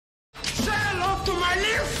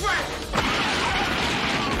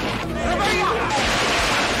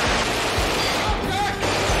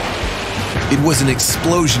It was an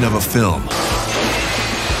explosion of a film.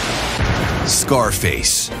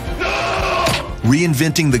 Scarface.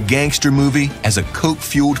 Reinventing the gangster movie as a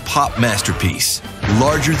coke-fueled pop masterpiece.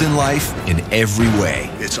 Larger than life in every way.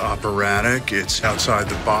 It's operatic, it's outside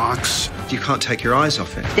the box. You can't take your eyes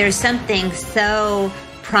off it. There's something so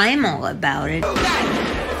primal about it.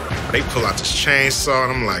 They pull out this chainsaw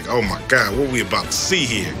and I'm like, oh my God, what are we about to see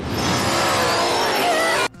here?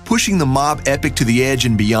 Pushing the mob epic to the edge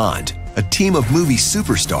and beyond, a team of movie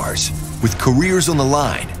superstars with careers on the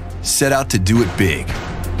line set out to do it big.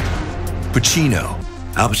 Pacino.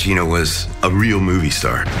 Al Pacino was a real movie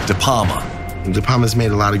star. De Palma. De Palma's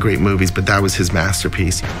made a lot of great movies, but that was his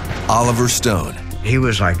masterpiece. Oliver Stone. He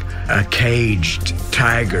was like a caged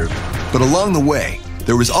tiger. But along the way,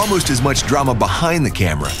 there was almost as much drama behind the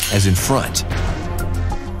camera as in front.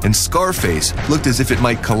 And Scarface looked as if it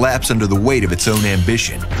might collapse under the weight of its own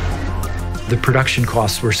ambition. The production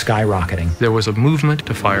costs were skyrocketing. There was a movement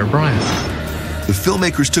to fire Brian. The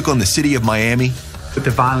filmmakers took on the city of Miami. But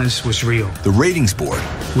the violence was real. The ratings board.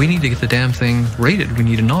 We need to get the damn thing rated. We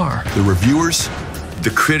need an R. The reviewers.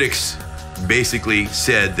 The critics basically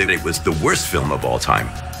said that it was the worst film of all time.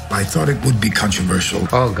 I thought it would be controversial.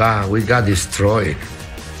 Oh, God, we got destroyed.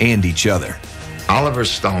 And each other. Oliver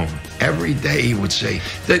Stone, every day he would say,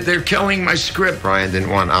 they're killing my script. Brian didn't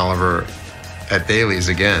want Oliver at Bailey's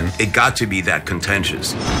again. It got to be that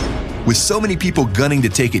contentious. With so many people gunning to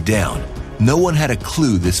take it down, no one had a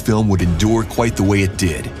clue this film would endure quite the way it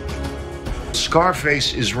did.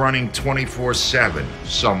 Scarface is running 24/7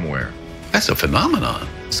 somewhere. That's a phenomenon.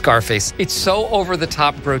 Scarface. It's so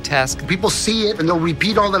over-the-top grotesque. People see it and they'll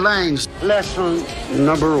repeat all the lines. Lesson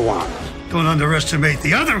number 1. Don't underestimate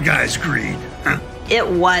the other guy's greed. Huh? It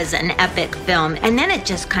was an epic film, and then it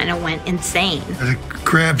just kind of went insane. It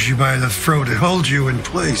grabs you by the throat. It holds you in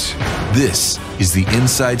place. This is the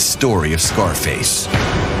inside story of Scarface.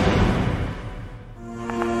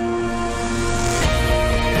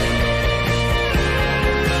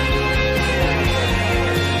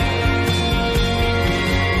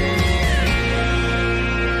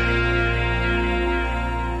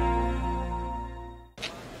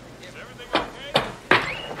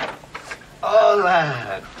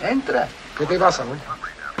 Hola, entra. ¿Qué te pasa, güey?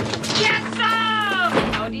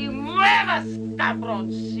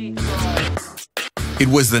 It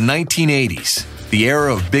was the 1980s, the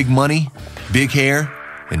era of big money, big hair,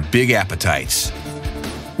 and big appetites.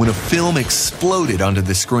 When a film exploded onto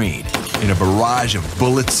the screen in a barrage of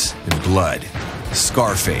bullets and blood.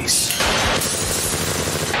 Scarface.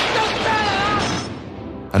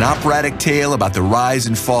 An operatic tale about the rise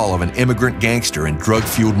and fall of an immigrant gangster in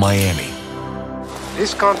drug-fueled Miami.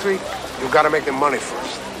 This country, you gotta make the money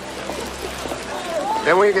first.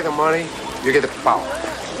 Then when you get the money, you get the power.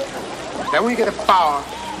 Then when you get the power,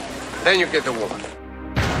 then you get the woman.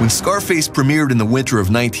 When Scarface premiered in the winter of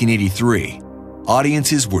 1983,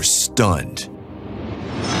 audiences were stunned.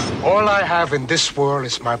 All I have in this world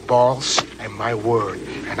is my balls and my word,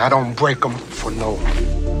 and I don't break them for no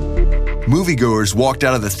one. Moviegoers walked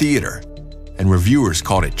out of the theater, and reviewers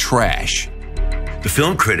called it trash. The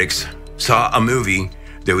film critics saw a movie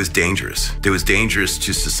that was dangerous. That was dangerous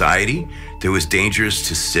to society. That was dangerous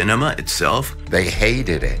to cinema itself. They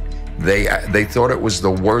hated it. They thought it was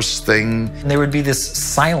the worst thing. And there would be this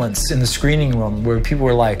silence in the screening room where people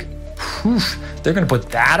were like, whew, they're gonna put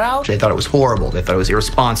that out? They thought it was horrible. They thought it was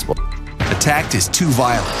irresponsible. Attacked as too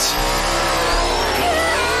violent.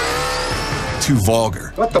 Too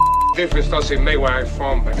vulgar. What the difference does it make where I'm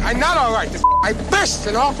from? I'm not all right. I'm pissed,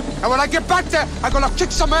 you know? And when I get back there, I'm gonna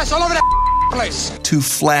kick some ass all over that place. Too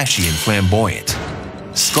flashy and flamboyant.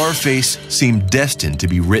 Scarface seemed destined to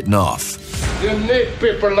be written off. You need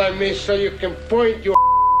people like me so you can point your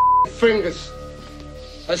fingers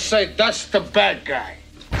and say, that's the bad guy.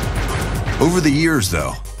 Over the years,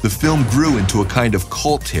 though, the film grew into a kind of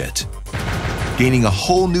cult hit, gaining a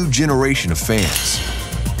whole new generation of fans.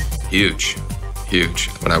 Huge. Huge.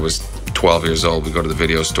 When I was 12 years old, we'd go to the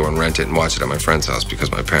video store and rent it and watch it at my friend's house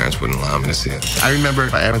because my parents wouldn't allow me to see it. I remember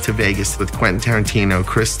I went to Vegas with Quentin Tarantino,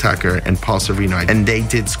 Chris Tucker, and Paul Sorvino, and they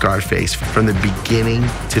did Scarface from the beginning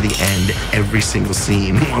to the end, every single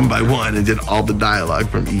scene, one by one, and did all the dialogue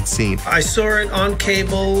from each scene. I saw it on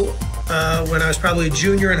cable when I was probably a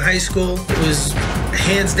junior in high school. It was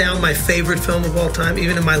hands down my favorite film of all time.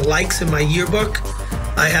 Even in my likes in my yearbook,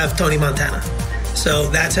 I have Tony Montana. So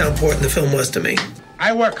that's how important the film was to me.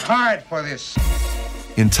 I work hard for this.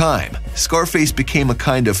 In time, Scarface became a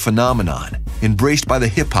kind of phenomenon, embraced by the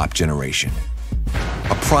hip-hop generation.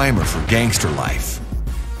 A primer for gangster life.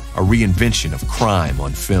 A reinvention of crime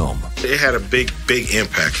on film. It had a big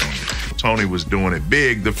impact on me. Tony was doing it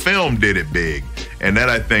big, the film did it big. And that,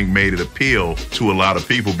 I think, made it appeal to a lot of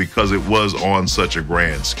people because it was on such a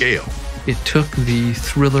grand scale. It took the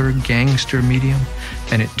thriller gangster medium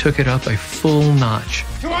and it took it up a full notch.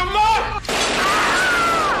 Come on, Mark!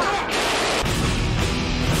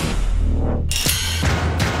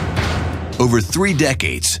 Over 3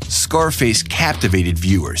 decades, Scarface captivated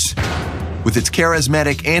viewers. With its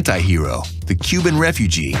charismatic anti-hero, the Cuban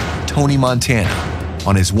refugee, Tony Montana,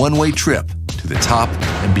 on his one-way trip to the top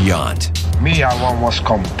and beyond. Me, I want what's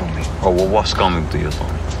coming to me. Oh, well, what's coming to you,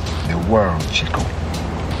 Tony? The world, Chico.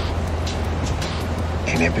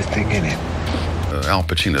 And everything in it. Al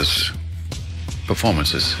Pacino's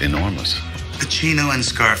performance is enormous. Pacino and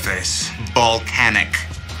Scarface, volcanic.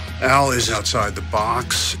 Al is outside the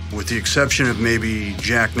box. With the exception of maybe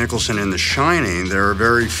Jack Nicholson in The Shining, there are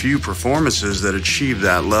very few performances that achieve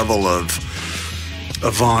that level of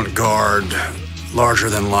avant-garde,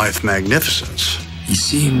 larger-than-life magnificence. He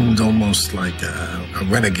seemed almost like a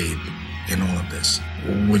renegade in all of this,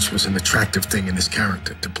 which was an attractive thing in his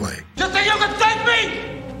character to play. You think you can take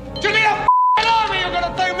me? You need a army you're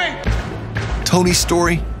gonna take me? Tony's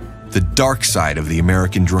story, the dark side of the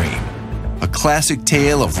American dream. A classic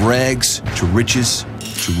tale of rags to riches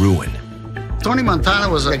to ruin. Tony Montana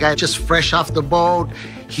was a guy just fresh off the boat.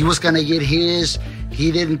 He was gonna get his.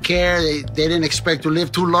 He didn't care. They didn't expect to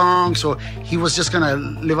live too long, so he was just gonna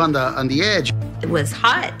live on the edge. It was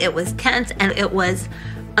hot, it was tense, and it was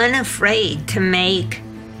unafraid to make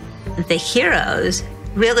the heroes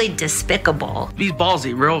really despicable. He's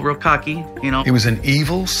ballsy, real cocky, you know. He was an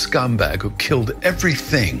evil scumbag who killed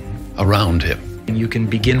everything around him. You can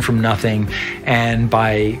begin from nothing, and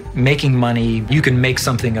by making money, you can make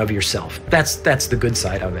something of yourself. That's the good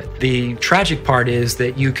side of it. The tragic part is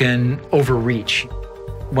that you can overreach.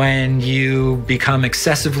 When you become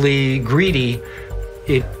excessively greedy,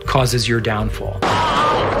 it causes your downfall.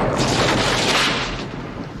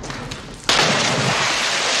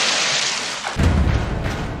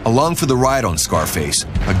 Along for the ride on Scarface,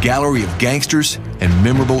 a gallery of gangsters and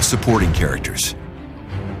memorable supporting characters.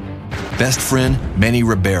 Best friend, Manny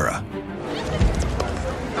Ribera.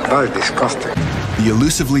 That is disgusting. The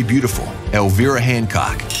elusively beautiful Elvira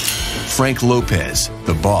Hancock. Frank Lopez,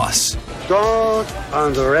 the boss. Don't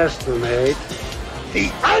underestimate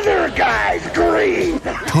the other guy's greed.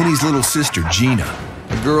 Tony's little sister, Gina,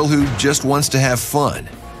 a girl who just wants to have fun.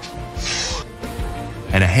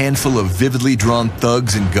 And a handful of vividly drawn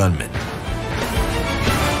thugs and gunmen.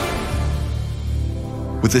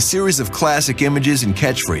 With a series of classic images and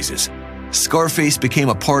catchphrases, Scarface became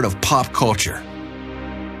a part of pop culture.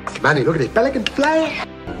 Manny, look at this pelican fly.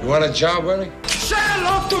 You want a job, Willie? Say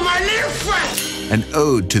hello to my little friend! An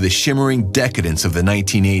ode to the shimmering decadence of the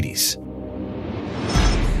 1980s.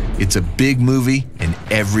 It's a big movie in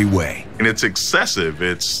every way. And it's excessive.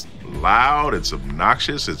 It's loud, it's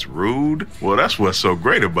obnoxious, it's rude. Well, that's what's so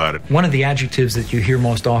great about it. One of the adjectives that you hear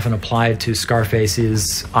most often applied to Scarface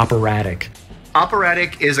is operatic.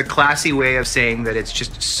 Operatic is a classy way of saying that it's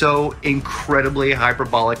just so incredibly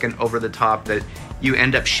hyperbolic and over the top that you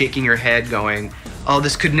end up shaking your head going, oh,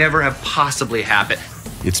 this could never have possibly happened.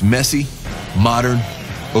 It's messy, modern,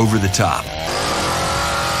 over the top.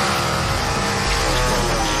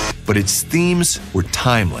 But its themes were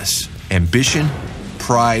timeless. Ambition,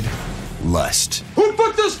 pride, lust. Who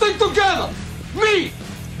put this thing together? Me!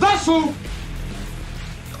 That's who!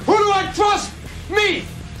 Who do I trust? Me!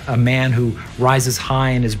 A man who rises high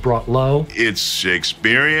and is brought low. It's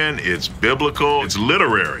Shakespearean, it's biblical, it's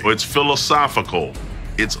literary, it's philosophical.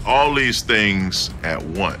 It's all these things at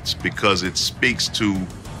once because it speaks to,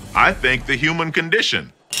 I think, the human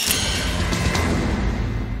condition.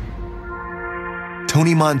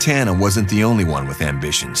 Tony Montana wasn't the only one with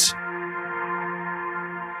ambitions.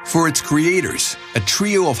 For its creators, a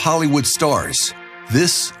trio of Hollywood stars,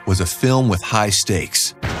 this was a film with high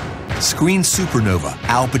stakes. Screen supernova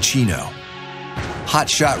Al Pacino,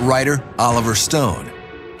 hotshot writer Oliver Stone,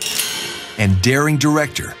 and daring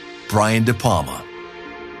director Brian De Palma.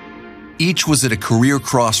 Each was at a career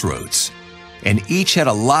crossroads, and each had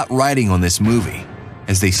a lot riding on this movie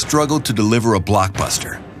as they struggled to deliver a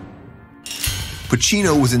blockbuster.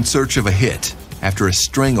 Pacino was in search of a hit after a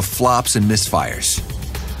string of flops and misfires.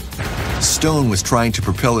 Stone was trying to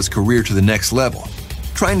propel his career to the next level,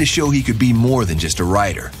 trying to show he could be more than just a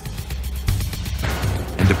writer.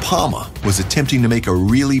 And De Palma was attempting to make a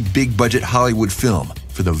really big-budget Hollywood film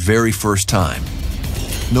for the very first time.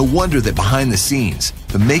 No wonder that behind the scenes,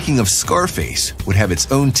 the making of Scarface would have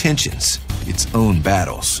its own tensions, its own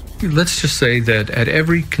battles. Let's just say that at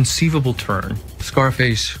every conceivable turn,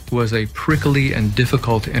 Scarface was a prickly and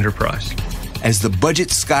difficult enterprise. As the budget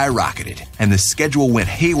skyrocketed and the schedule went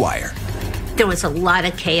haywire, there was a lot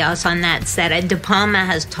of chaos on that set. And De Palma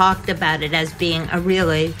has talked about it as being a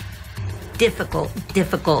really difficult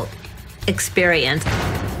experience.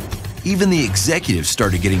 Even the executives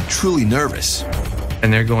started getting truly nervous.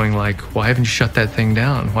 And they're going like, why haven't you shut that thing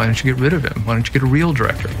down? Why don't you get rid of him? Why don't you get a real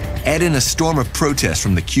director? Add in a storm of protest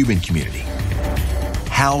from the Cuban community,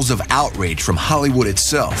 howls of outrage from Hollywood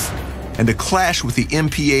itself, and a clash with the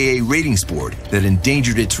MPAA ratings board that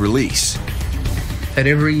endangered its release. At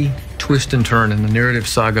every twist and turn in the narrative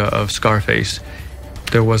saga of Scarface,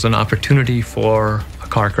 there was an opportunity for a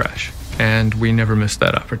car crash, and we never missed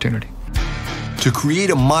that opportunity. To create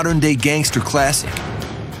a modern-day gangster classic,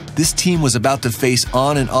 this team was about to face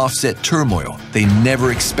on- and offset turmoil they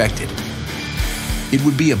never expected. It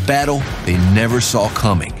would be a battle they never saw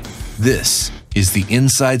coming. This is the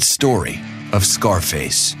inside story of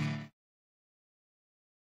Scarface.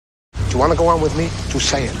 You want to go on with me? Just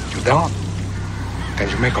say it. You don't? Then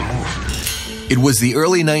you make a move. It was the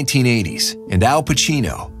early 1980s, and Al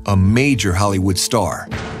Pacino, a major Hollywood star,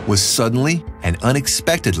 was suddenly and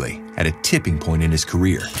unexpectedly at a tipping point in his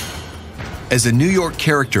career. As a New York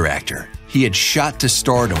character actor, he had shot to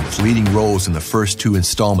stardom with leading roles in the first two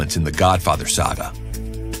installments in the Godfather saga.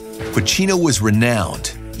 Pacino was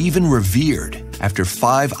renowned, even revered, after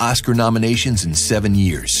 5 Oscar nominations in 7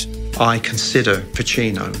 years. I consider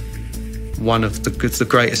Pacino one of the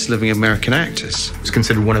greatest living American actors. He's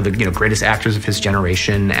considered one of the greatest actors of his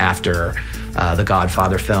generation after the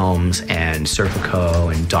Godfather films and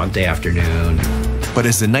Serpico and Dog Day Afternoon. But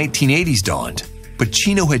as the 1980s dawned,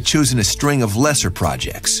 Pacino had chosen a string of lesser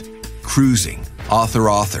projects, Cruising,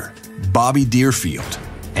 Author, Bobby Deerfield,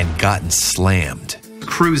 and gotten slammed.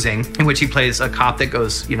 Cruising, in which he plays a cop that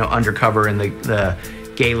goes, undercover in the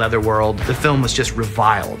gay leather world. The film was just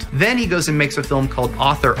reviled. Then he goes and makes a film called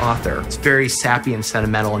Author. It's very sappy and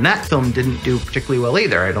sentimental, and that film didn't do particularly well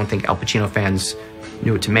either. I don't think Al Pacino fans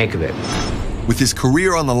knew what to make of it. With his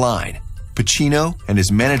career on the line, Pacino and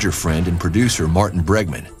his manager friend and producer Martin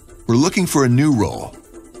Bregman were looking for a new role,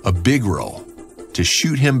 a big role, to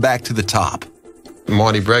shoot him back to the top.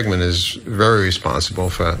 Marty Bregman is very responsible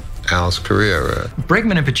for Al's career.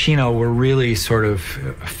 Bregman and Pacino were really sort of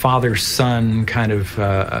father-son kind of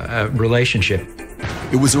relationship.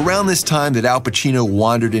 It was around this time that Al Pacino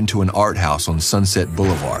wandered into an art house on Sunset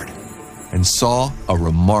Boulevard and saw a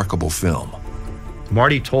remarkable film.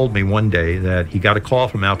 Marty told me one day that he got a call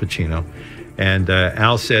from Al Pacino, and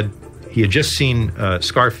Al said he had just seen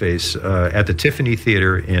Scarface at the Tiffany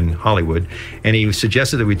Theater in Hollywood, and he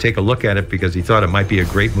suggested that we take a look at it because he thought it might be a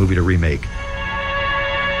great movie to remake.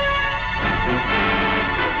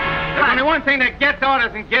 There's only one thing that gets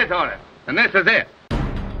orders and gives orders, and this is it.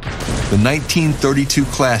 The 1932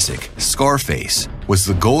 classic, Scarface, was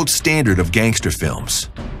the gold standard of gangster films,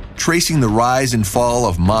 tracing the rise and fall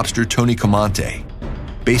of mobster Tony Comante,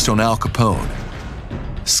 based on Al Capone.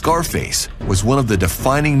 Scarface was one of the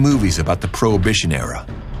defining movies about the Prohibition era.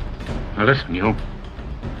 Now listen, you.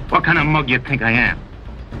 What kind of mug you think I am?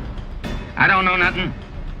 I don't know nothing.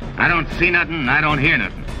 I don't see nothing. I don't hear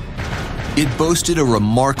nothing. It boasted a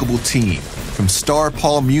remarkable team, from star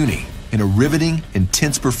Paul Muni in a riveting,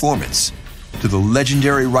 intense performance, to the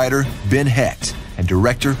legendary writer Ben Hecht and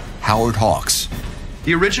director Howard Hawks.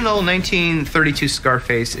 The original 1932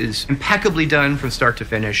 Scarface is impeccably done from start to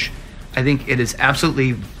finish. I think it is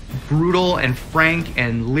absolutely brutal and frank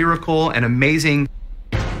and lyrical and amazing.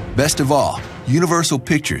 Best of all, Universal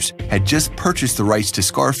Pictures had just purchased the rights to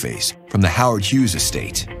Scarface from the Howard Hughes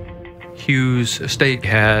estate. Hughes estate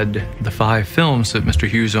had the 5 films that Mr.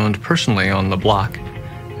 Hughes owned personally on the block,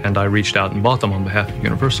 and I reached out and bought them on behalf of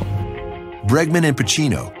Universal. Bregman and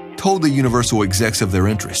Pacino told the Universal execs of their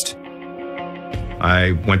interest.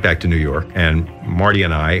 I went back to New York, and Marty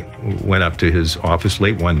and I went up to his office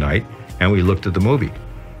late one night, and we looked at the movie,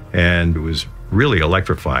 and it was really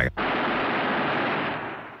electrifying.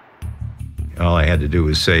 All I had to do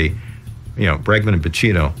was say, Bregman and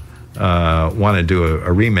Pacino want to do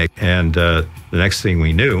a remake, and the next thing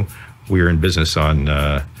we knew, we were in business on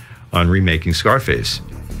remaking Scarface.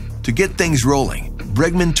 To get things rolling,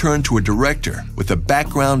 Bregman turned to a director with a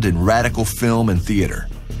background in radical film and theater,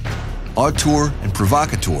 auteur and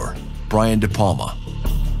provocateur Brian De Palma.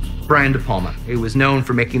 Brian De Palma. He was known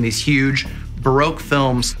for making these huge Baroque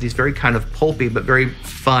films, these very kind of pulpy but very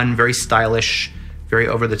fun, very stylish, very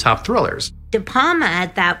over-the-top thrillers. De Palma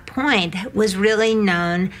at that point was really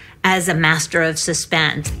known as a master of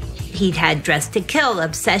suspense. He'd had Dressed to Kill,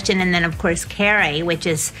 Obsession, and then of course Carrie, which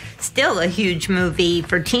is still a huge movie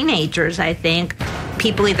for teenagers, I think.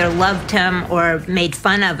 People either loved him or made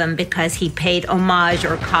fun of him because he paid homage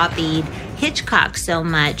or copied Hitchcock so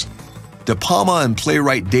much. De Palma and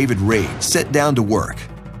playwright David Raid sat down to work,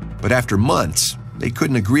 but after months, they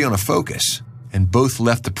couldn't agree on a focus, and both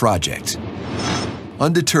left the project.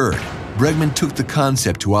 Undeterred, Bregman took the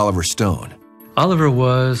concept to Oliver Stone. Oliver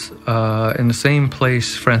was in the same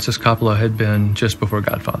place Francis Coppola had been just before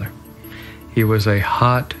Godfather. He was a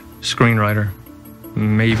hot screenwriter,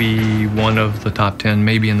 maybe one of the top 10,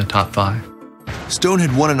 maybe in the top 5. Stone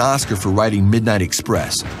had won an Oscar for writing Midnight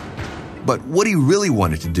Express, but what he really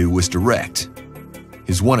wanted to do was direct.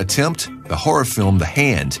 His one attempt, the horror film The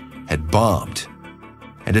Hand, had bombed.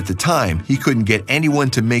 And at the time, he couldn't get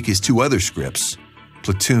anyone to make his 2 other scripts,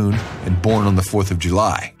 Platoon and Born on the 4th of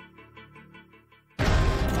July.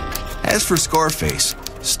 As for Scarface,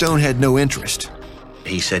 Stone had no interest.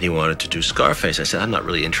 He said he wanted to do Scarface. I said, I'm not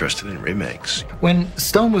really interested in remakes. When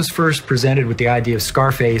Stone was first presented with the idea of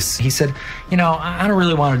Scarface, he said, I don't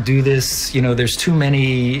really want to do this. There's too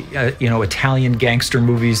many, Italian gangster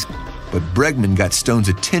movies. But Bregman got Stone's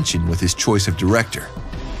attention with his choice of director.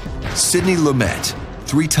 Sidney Lumet,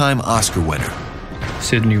 3-time Oscar winner.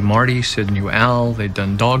 Sid knew Marty, Sid knew Al. They'd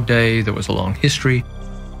done Dog Day. There was a long history.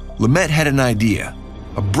 Lumet had an idea,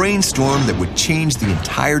 a brainstorm that would change the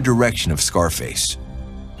entire direction of Scarface.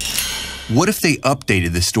 What if they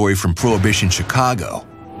updated the story from Prohibition Chicago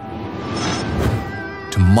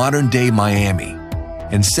to modern-day Miami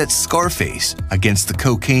and set Scarface against the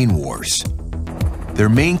cocaine wars? Their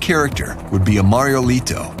main character would be a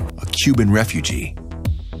Mariolito, a Cuban refugee.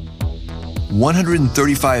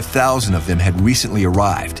 135,000 of them had recently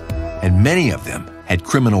arrived, and many of them had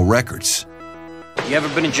criminal records. You ever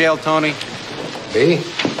been in jail, Tony? Me?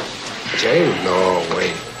 Jail? No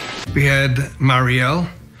way. We had Mariel,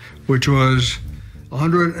 which was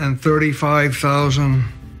 135,000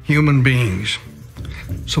 human beings,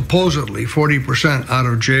 supposedly 40% out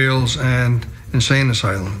of jails and insane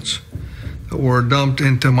asylums, that were dumped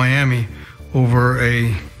into Miami over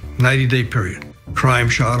a 90-day period. Crime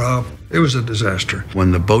shot up. It was a disaster.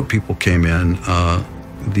 When the boat people came in,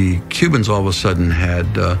 the Cubans all of a sudden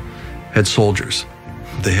had soldiers.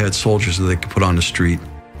 They had soldiers that they could put on the street.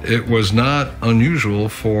 It was not unusual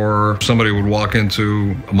for somebody would walk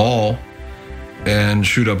into a mall and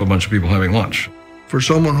shoot up a bunch of people having lunch. For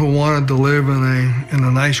someone who wanted to live in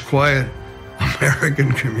a nice, quiet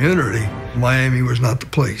American community, Miami was not the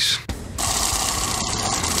place.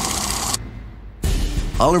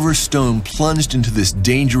 Oliver Stone plunged into this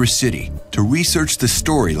dangerous city to research the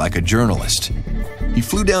story like a journalist. He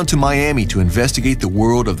flew down to Miami to investigate the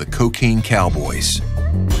world of the cocaine cowboys.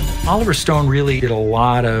 Oliver Stone really did a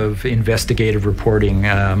lot of investigative reporting.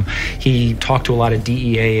 He talked to a lot of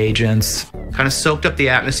DEA agents. Kind of soaked up the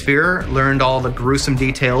atmosphere, learned all the gruesome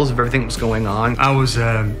details of everything that was going on. I was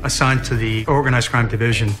assigned to the organized crime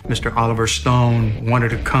division. Mr. Oliver Stone wanted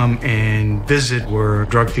to come and visit where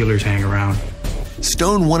drug dealers hang around.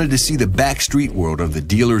 Stone wanted to see the backstreet world of the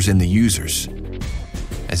dealers and the users.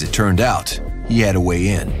 As it turned out, he had a way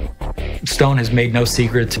in. Stone has made no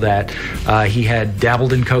secret that he had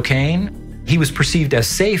dabbled in cocaine. He was perceived as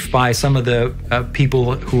safe by some of the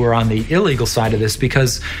people who were on the illegal side of this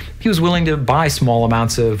because he was willing to buy small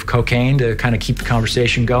amounts of cocaine to kind of keep the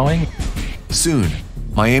conversation going. Soon,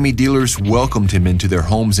 Miami dealers welcomed him into their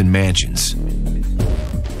homes and mansions.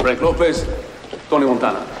 Frank Lopez, Tony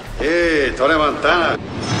Montana. Hey, Tony Montana.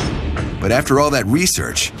 But after all that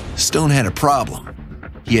research, Stone had a problem.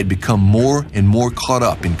 He had become more and more caught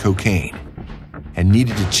up in cocaine and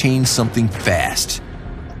needed to change something fast.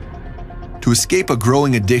 To escape a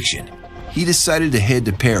growing addiction, he decided to head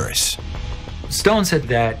to Paris. Stone said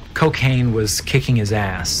that cocaine was kicking his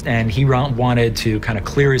ass and he wanted to kind of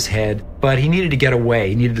clear his head, but he needed to get away.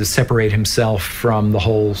 He needed to separate himself from the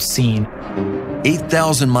whole scene.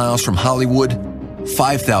 8,000 miles from Hollywood,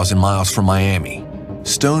 5,000 miles from Miami,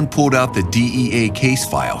 Stone pulled out the DEA case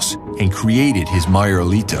files and created his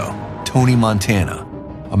Mariolito, Tony Montana,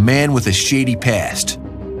 a man with a shady past,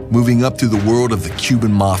 moving up through the world of the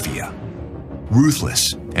Cuban mafia.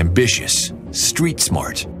 Ruthless, ambitious, street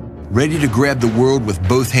smart, ready to grab the world with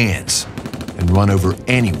both hands and run over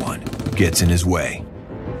anyone who gets in his way.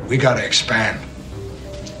 We gotta expand.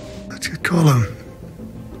 Let's call him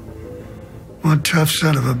one tough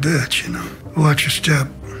son of a bitch, you know. Watch your step.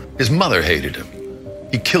 His mother hated him.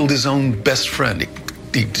 He killed his own best friend.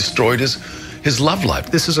 He destroyed his love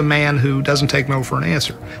life. This is a man who doesn't take no for an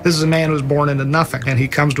answer. This is a man who's born into nothing, and he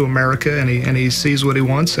comes to America and he sees what he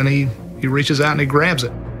wants and he reaches out and he grabs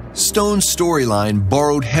it. Stone's storyline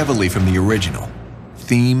borrowed heavily from the original.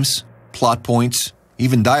 Themes, plot points,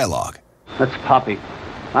 even dialogue. That's Poppy.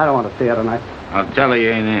 I don't want to see her tonight. I'll tell her you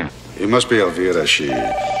ain't in. You must be Elvira. She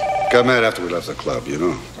Got mad after we left the club, you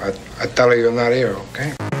know. I tell her you're not here,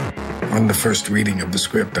 okay? On the first reading of the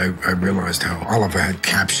script, I realized how Oliver had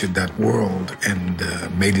captured that world and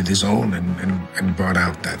made it his own and brought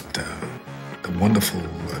out that the wonderful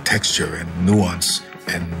texture and nuance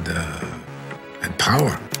and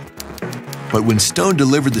power. But when Stone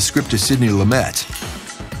delivered the script to Sidney Lumet,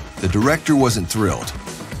 the director wasn't thrilled.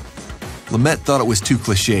 Lumet thought it was too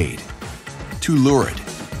cliched, too lurid.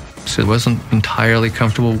 So it wasn't entirely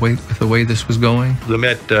comfortable with the way this was going.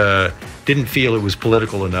 Lumet didn't feel it was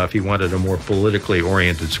political enough. He wanted a more politically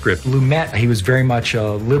oriented script. Lumet, he was very much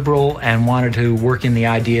a liberal and wanted to work in the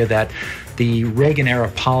idea that the Reagan-era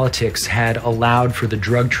politics had allowed for the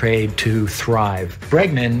drug trade to thrive.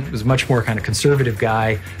 Bregman was a much more kind of conservative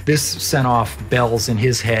guy. This sent off bells in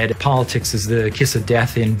his head. Politics is the kiss of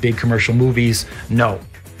death in big commercial movies. No.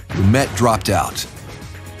 Lumet dropped out,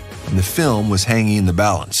 and the film was hanging in the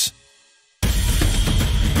balance.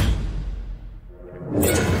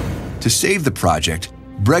 To save the project,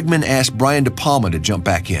 Bregman asked Brian De Palma to jump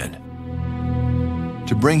back in,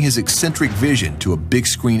 to bring his eccentric vision to a big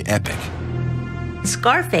screen epic.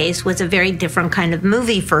 Scarface was a very different kind of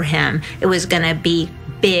movie for him. It was going to be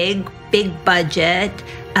big budget,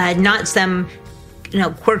 not some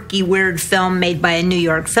quirky, weird film made by a New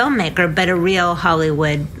York filmmaker, but a real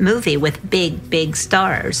Hollywood movie with big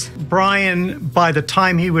stars. Brian, by the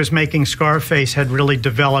time he was making Scarface, had really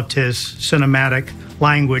developed his cinematic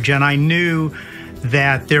language, and I knew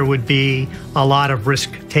that there would be a lot of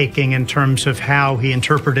risk-taking in terms of how he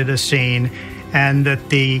interpreted a scene, and that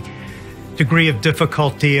the degree of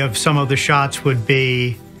difficulty of some of the shots would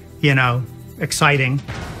be, exciting.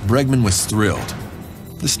 Bregman was thrilled.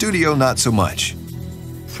 The studio, not so much.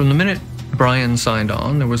 From the minute Brian signed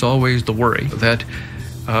on, there was always the worry that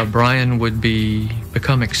Brian would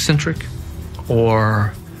become eccentric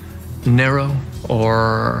or narrow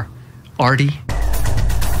or arty.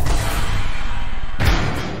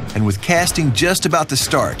 And with casting just about to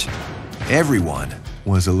start, everyone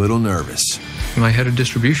was a little nervous. My head of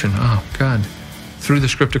distribution, oh God, threw the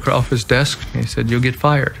script across his desk. He said, "You'll get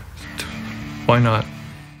fired." Why not?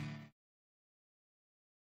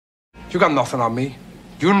 You got nothing on me.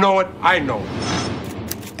 You know it, I know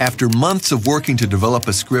it. After months of working to develop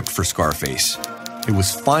a script for Scarface, it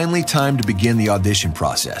was finally time to begin the audition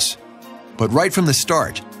process. But right from the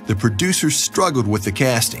start, the producers struggled with the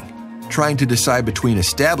casting, trying to decide between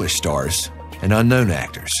established stars and unknown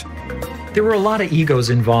actors. There were a lot of egos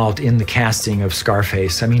involved in the casting of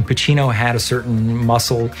Scarface. I mean, Pacino had a certain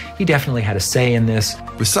muscle. He definitely had a say in this.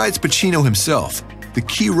 Besides Pacino himself, the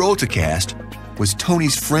key role to cast was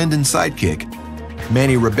Tony's friend and sidekick,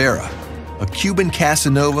 Manny Ribera, a Cuban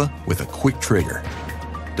Casanova with a quick trigger.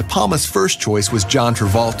 De Palma's first choice was John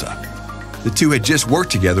Travolta. The two had just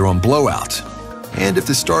worked together on Blowout. And if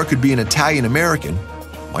the star could be an Italian-American,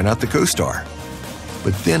 why not the co-star?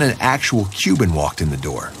 But then an actual Cuban walked in the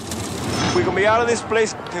door. We're gonna be out of this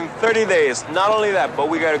place in 30 days. Not only that, but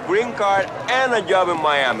we got a green card and a job in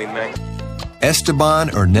Miami, man.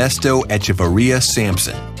 Esteban Ernesto Echeverria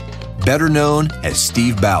Sampson, better known as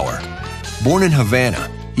Steve Bauer. Born in Havana,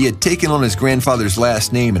 he had taken on his grandfather's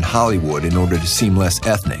last name in Hollywood in order to seem less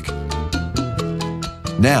ethnic.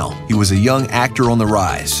 Now, he was a young actor on the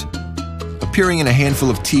rise, appearing in a handful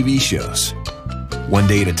of TV shows. One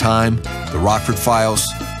Day at a Time, The Rockford Files,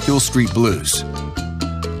 Hill Street Blues.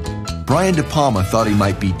 Brian De Palma thought he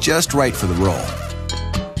might be just right for the role.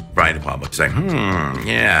 Brian De Palma was like,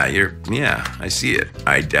 I see it.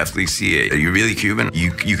 I definitely see it. Are you really Cuban?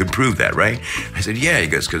 You could prove that, right? I said, yeah. He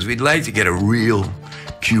goes, because we'd like to get a real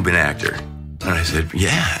Cuban actor. And I said,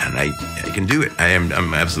 yeah, and I can do it.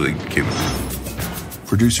 I'm absolutely Cuban.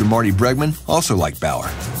 Producer Marty Bregman also liked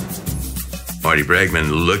Bauer. Marty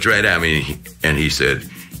Bregman looked right at me and he said,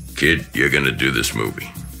 kid, you're going to do this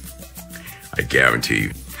movie. I guarantee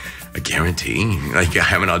you. A guarantee? Like, I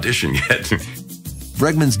haven't auditioned yet.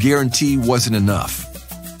 Bregman's guarantee wasn't enough.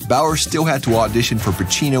 Bauer still had to audition for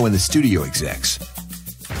Pacino and the studio execs,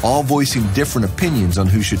 all voicing different opinions on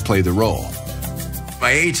who should play the role.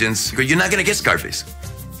 My agents go, you're not going to get Scarface.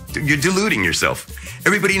 You're deluding yourself.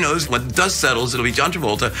 Everybody knows when the dust settles, it'll be John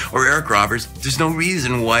Travolta or Eric Roberts. There's no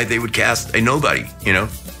reason why they would cast a nobody,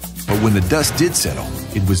 But when the dust did settle,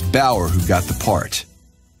 it was Bauer who got the part.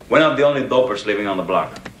 We're not the only dopers living on the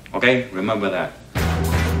block. Okay? Remember that.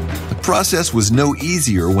 The process was no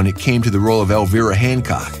easier when it came to the role of Elvira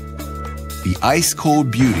Hancock, the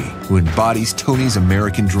ice-cold beauty who embodies Tony's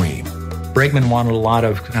American dream. Bregman wanted a lot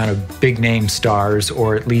of kind of big-name stars,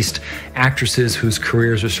 or at least actresses whose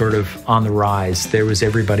careers are sort of on the rise. There was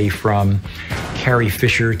everybody from Carrie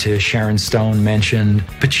Fisher to Sharon Stone mentioned.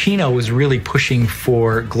 Pacino was really pushing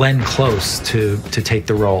for Glenn Close to take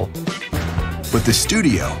the role. But the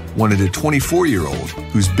studio wanted a 24-year-old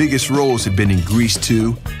whose biggest roles had been in Grease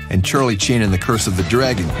 2 and Charlie Chan and the Curse of the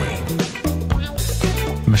Dragon Queen.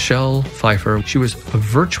 Michelle Pfeiffer, she was a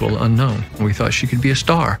virtual unknown. We thought she could be a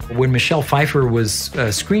star. When Michelle Pfeiffer was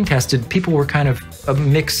screen tested, people were kind of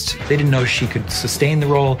mixed. They didn't know she could sustain the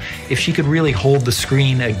role, if she could really hold the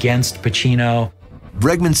screen against Pacino.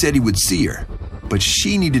 Bregman said he would see her, but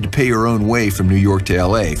she needed to pay her own way from New York to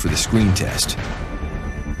LA for the screen test.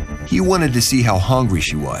 He wanted to see how hungry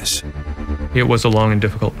she was. It was a long and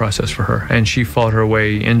difficult process for her, and she fought her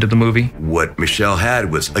way into the movie. What Michelle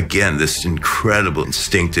had was, again, this incredible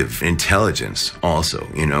instinctive intelligence also,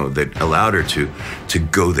 you know, that allowed her to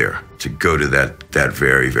go there, to go to that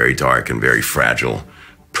very, very dark and very fragile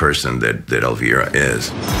person that Elvira is.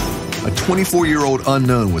 A 24-year-old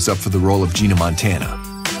unknown was up for the role of Gina Montana,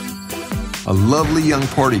 a lovely young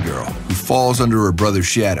party girl who falls under her brother's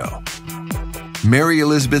shadow. Mary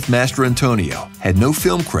Elizabeth Mastrantonio had no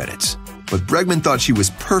film credits, but Bregman thought she was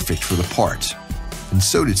perfect for the part, and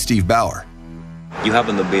so did Steve Bauer. You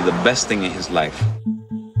happen to be the best thing in his life.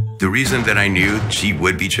 The reason that I knew she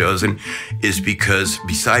would be chosen is because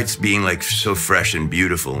besides being like so fresh and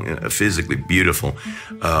beautiful, physically beautiful,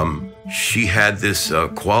 she had this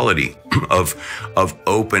quality of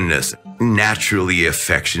openness, naturally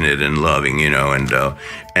affectionate and loving, you know,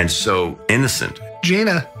 and so innocent.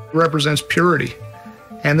 Gina represents purity.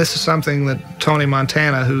 And this is something that Tony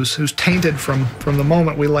Montana, who's tainted from the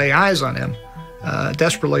moment we lay eyes on him,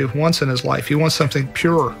 desperately wants in his life. He wants something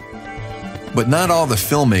pure. But not all the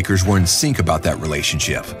filmmakers were in sync about that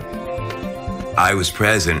relationship. I was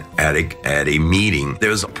present at a meeting. There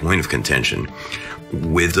was a point of contention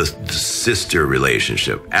with the sister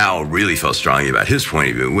relationship. Al really felt strongly about his point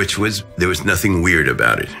of view, which was there was nothing weird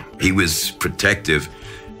about it. He was protective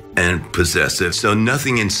and possessive, so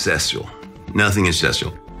nothing incestual. Nothing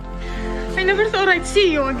incestual. I never thought I'd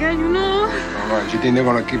see you again, you know? All right, you think they're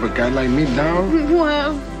gonna keep a guy like me down?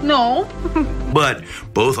 Well, no. But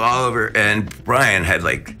both Oliver and Brian had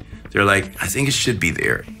they're like, I think it should be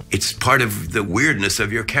there. It's part of the weirdness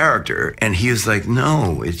of your character. And he was like,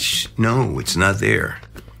 no, it's not there.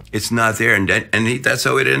 It's not there. And that's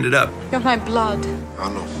how it ended up. You're my blood. I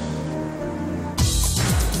know.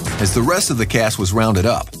 As the rest of the cast was rounded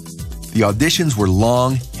up, the auditions were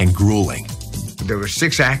long and grueling. There were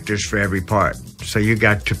 6 actors for every part, so you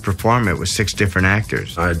got to perform it with 6 different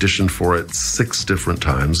actors. I auditioned for it 6 different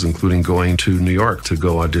times, including going to New York to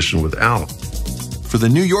go audition with Al. For the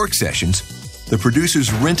New York sessions, the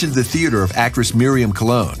producers rented the theater of actress Miriam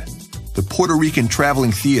Colon, the Puerto Rican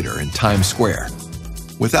traveling theater in Times Square,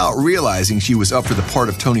 without realizing she was up for the part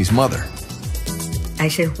of Tony's mother. I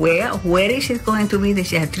said, where is it going to be? They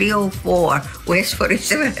said 304 West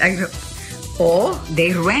 47th. I go, oh,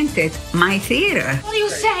 they rented my theater. What are you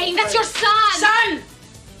saying? That's your son! Son!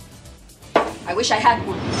 I wish I had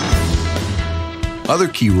one. Other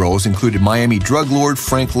key roles included Miami drug lord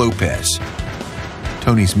Frank Lopez,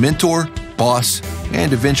 Tony's mentor, boss,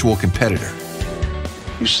 and eventual competitor.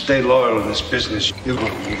 You stay loyal in this business, you're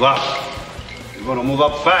going to move up. You're going to move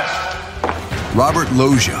up fast. Robert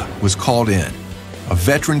Loggia was called in, a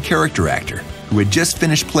veteran character actor who had just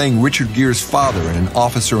finished playing Richard Gere's father in An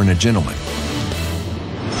Officer and a Gentleman.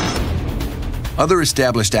 Other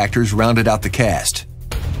established actors rounded out the cast.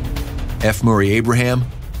 F. Murray Abraham,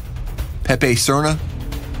 Pepe Serna,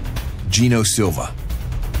 Gino Silva.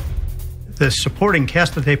 The supporting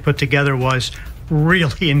cast that they put together was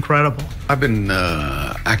really incredible. I've been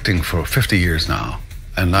acting for 50 years now,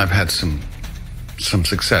 and I've had some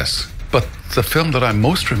success. But the film that I'm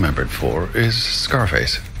most remembered for is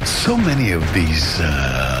Scarface. So many of these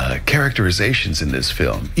characterizations in this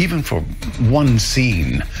film, even for one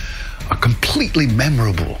scene, are completely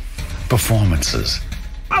memorable performances.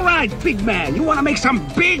 All right, big man, you want to make some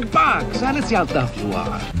big bucks. Huh? Let's see how tough you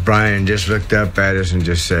are. Brian just looked up at us and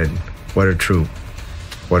just said, what a troop.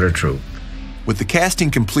 What a troop. With the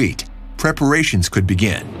casting complete, preparations could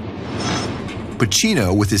begin.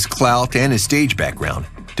 Pacino, with his clout and his stage background,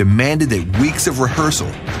 demanded that weeks of rehearsal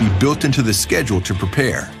be built into the schedule to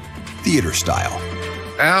prepare, theater style.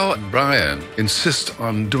 Al and Brian insist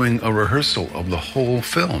on doing a rehearsal of the whole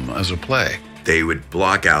film as a play. They would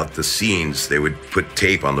block out the scenes. They would put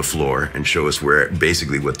tape on the floor and show us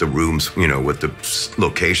basically what the rooms, what the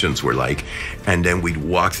locations were like. And then we'd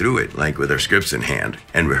walk through it like with our scripts in hand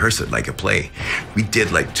and rehearse it like a play. We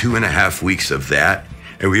did like 2.5 weeks of that.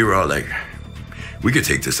 And we were all like, we could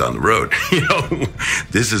take this on the road. You know,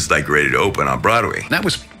 this is like ready to open on Broadway. That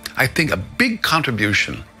was, I think, a big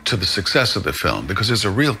contribution to the success of the film because there's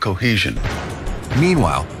a real cohesion.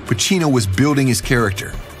 Meanwhile, Pacino was building his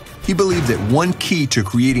character. He believed that one key to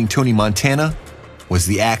creating Tony Montana was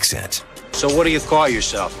the accent. So what do you call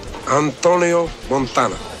yourself? Antonio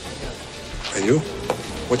Montana. And you?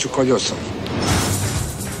 What you call yourself?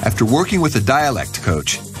 After working with a dialect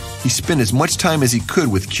coach, he spent as much time as he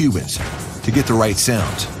could with Cubans to get the right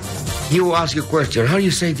sound. He will ask you a question. How do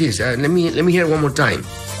you say this? Let me hear it one more time.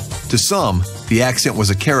 To some, the accent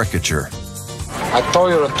was a caricature. I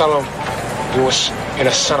told you to tell him he was in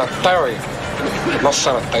a sanitarium, not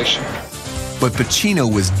sanitation. But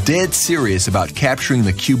Pacino was dead serious about capturing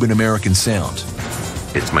the Cuban-American sound.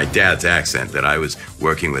 It's my dad's accent that I was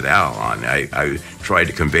working with Al on. I tried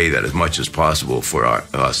to convey that as much as possible for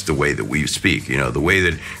us, the way that we speak, you know, the way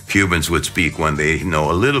that Cubans would speak when they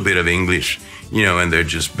know a little bit of English, you know, and they're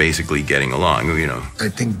just basically getting along, you know. I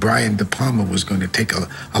think Brian De Palma was going to take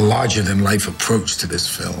a larger-than-life approach to this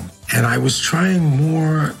film. And I was trying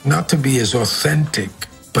more not to be as authentic,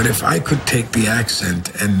 but if I could take the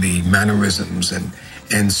accent and the mannerisms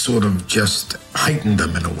and sort of just heighten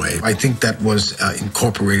them in a way, I think that was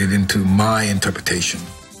incorporated into my interpretation.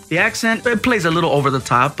 The accent, it plays a little over the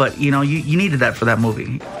top, but, you know, you needed that for that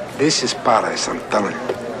movie. This is paradise, I'm telling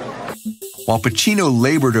you. While Pacino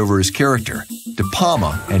labored over his character, De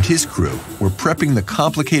Palma and his crew were prepping the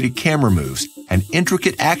complicated camera moves and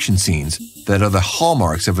intricate action scenes that are the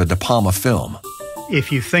hallmarks of a De Palma film.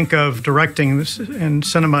 If you think of directing in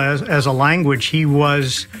cinema as a language, he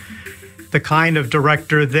was the kind of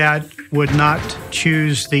director that would not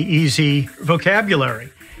choose the easy vocabulary.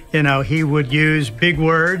 You know, he would use big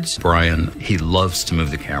words. Brian, he loves to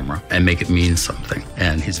move the camera and make it mean something.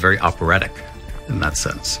 And he's very operatic in that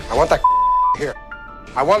sense. I want that here.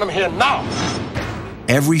 I want him here now.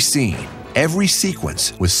 Every scene, every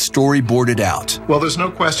sequence was storyboarded out. Well, there's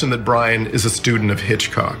no question that Brian is a student of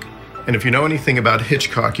Hitchcock. And if you know anything about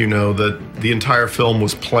Hitchcock, you know that the entire film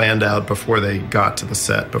was planned out before they got to the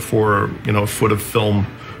set, before, you know, a foot of film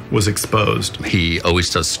was exposed. He always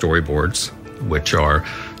does storyboards, which are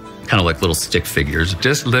kind of like little stick figures.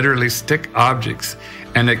 Just literally stick objects.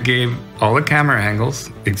 And it gave all the camera angles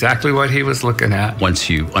exactly what he was looking at. Once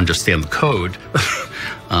you understand the code,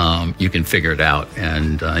 you can figure it out.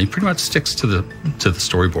 And he pretty much sticks to the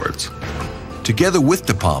storyboards. Together with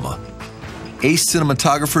De Palma, ace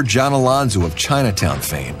cinematographer John Alonzo of Chinatown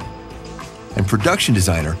fame, and production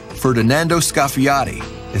designer Ferdinando Scaffiotti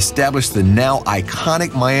established the now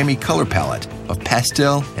iconic Miami color palette of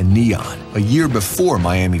pastel and neon a year before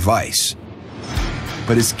Miami Vice.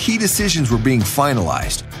 But as key decisions were being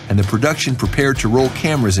finalized and the production prepared to roll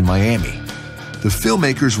cameras in Miami, the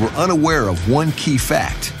filmmakers were unaware of one key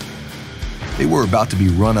fact. They were about to be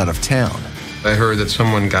run out of town. I heard that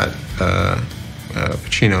someone got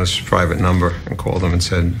Pacino's private number and called him and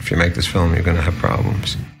said, if you make this film, you're going to have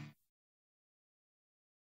problems.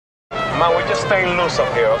 Man, we're just staying loose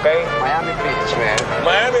up here, okay? Miami Beach, man.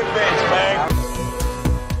 Miami Beach, man.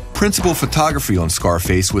 Principal photography on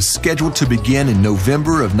Scarface was scheduled to begin in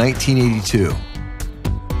November of 1982.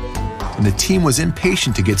 And the team was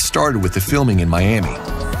impatient to get started with the filming in Miami.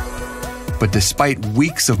 But despite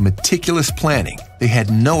weeks of meticulous planning, they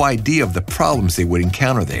had no idea of the problems they would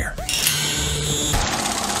encounter there.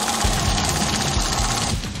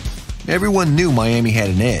 Everyone knew Miami had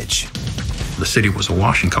an edge. The city was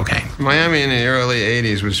awash in cocaine. Miami in the early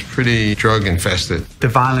 80s was pretty drug infested. The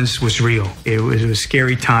violence was real. It was a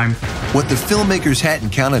scary time. What the filmmakers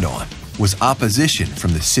hadn't counted on was opposition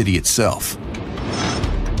from the city itself.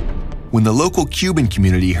 When the local Cuban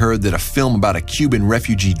community heard that a film about a Cuban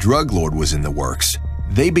refugee drug lord was in the works,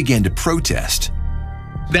 they began to protest.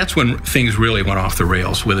 That's when things really went off the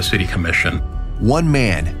rails with the city commission. One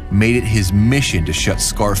man made it his mission to shut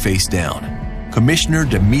Scarface down. Commissioner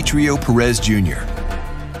Demetrio Perez Jr.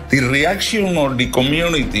 The reaction of the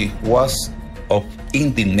community was of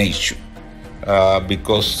indignation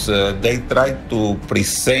because they tried to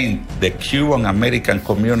present the Cuban-American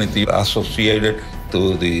community associated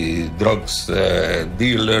to the drugs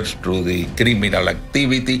dealers, to the criminal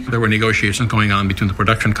activity. There were negotiations going on between the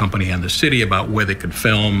production company and the city about where they could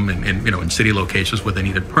film in city locations where they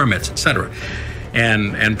needed permits, etc.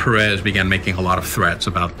 And Perez began making a lot of threats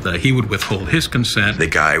about he would withhold his consent. The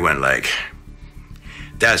guy went like,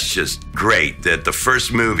 that's just great that the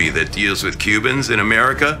first movie that deals with Cubans in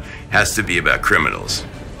America has to be about criminals.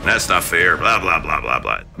 That's not fair, blah, blah, blah, blah,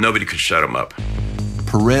 blah. Nobody could shut him up.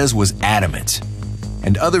 Perez was adamant,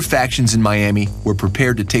 and other factions in Miami were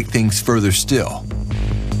prepared to take things further still.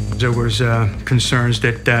 There was concerns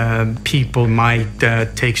that people might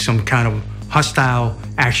take some kind of hostile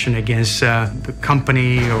action against the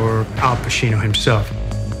company or Al Pacino himself.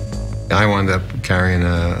 I wound up carrying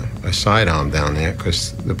a sidearm down there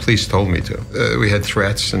because the police told me to. We had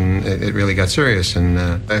threats, and it really got serious. And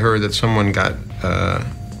I heard that someone got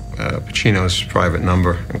Pacino's private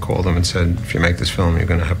number and called him and said, if you make this film, you're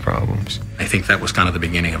going to have problems. I think that was kind of the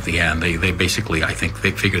beginning of the end. They basically, I think,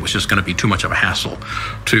 they figured it was just going to be too much of a hassle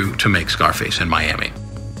to make Scarface in Miami.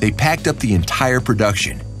 They packed up the entire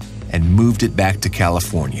production and moved it back to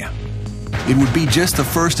California. It would be just the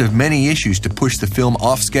first of many issues to push the film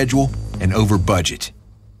off schedule and over budget.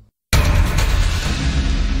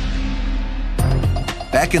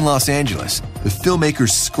 Back in Los Angeles, the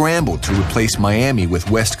filmmakers scrambled to replace Miami with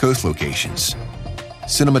West Coast locations.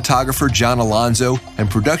 Cinematographer John Alonzo and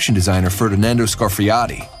production designer Ferdinando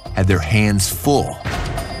Scarfiati had their hands full.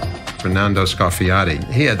 Fernando Scarfiati,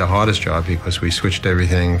 he had the hardest job because we switched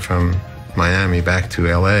everything from Miami back to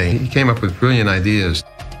LA. He came up with brilliant ideas.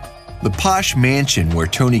 The posh mansion where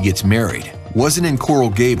Tony gets married wasn't in Coral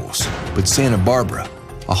Gables, but Santa Barbara,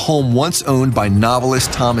 a home once owned by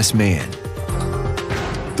novelist Thomas Mann.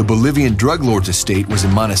 The Bolivian drug lord's estate was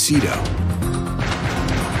in Montecito.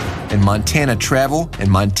 And Montana Travel and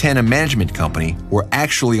Montana Management Company were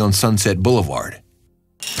actually on Sunset Boulevard.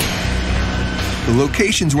 The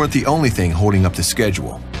locations weren't the only thing holding up the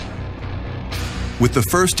schedule. With the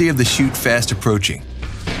first day of the shoot fast approaching,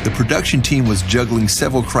 the production team was juggling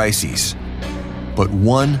several crises, but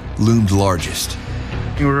one loomed largest.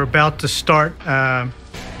 We were about to start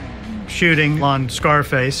shooting on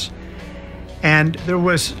Scarface, and there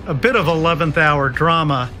was a bit of 11th hour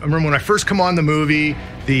drama. I remember when I first come on the movie,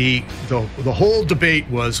 the whole debate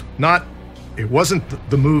was not, it wasn't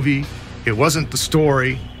the movie, it wasn't the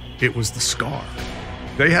story, it was the scar.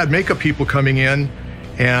 They had makeup people coming in,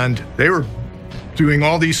 and they were doing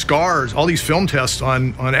all these scars, all these film tests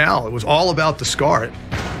on Al. It was all about the scar.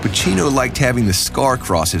 Pacino liked having the scar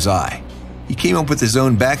cross his eye. He came up with his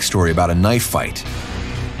own backstory about a knife fight.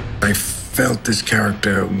 I felt this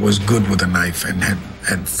character was good with a knife and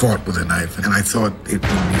had fought with a knife. And I thought it would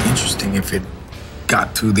be interesting if it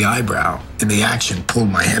got through the eyebrow and the action pulled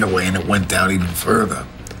my head away and it went down even further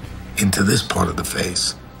into this part of the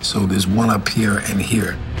face. So there's one up here and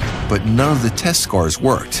here. But none of the test scars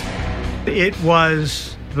worked. It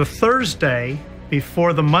was the Thursday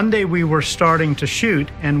before the Monday we were starting to shoot,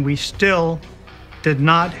 and we still did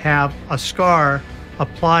not have a scar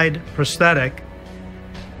applied prosthetic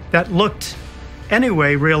that looked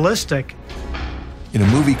anyway realistic. In a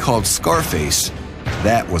movie called Scarface,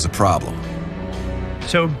 that was a problem.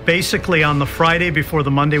 So basically on the Friday before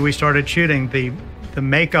the Monday we started shooting, the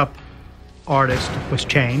makeup artist was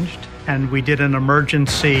changed, and we did an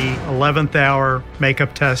emergency 11th hour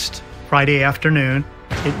makeup test Friday afternoon.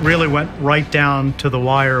 It really went right down to the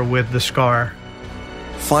wire with the scar.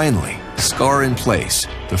 Finally, scar in place,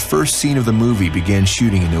 the first scene of the movie began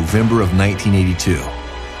shooting in November of 1982.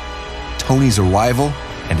 Tony's arrival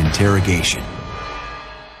and interrogation.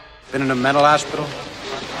 Been in a mental hospital?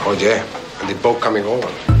 Oh, yeah. And they're both coming over.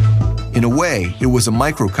 In a way, it was a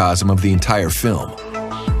microcosm of the entire film.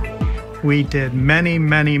 We did many,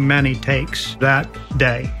 many, many takes that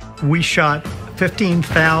day. We shot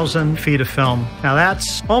 15,000 feet of film. Now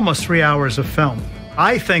that's almost 3 hours of film.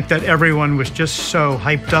 I think that everyone was just so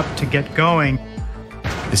hyped up to get going.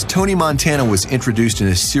 As Tony Montana was introduced in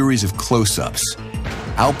a series of close-ups,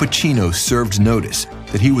 Al Pacino served notice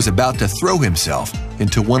that he was about to throw himself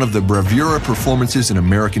into one of the bravura performances in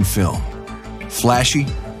American film. Flashy,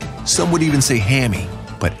 some would even say hammy,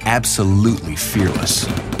 but absolutely fearless.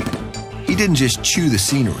 He didn't just chew the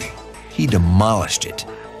scenery, he demolished it.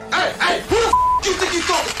 Hey, hey, who the f you think you're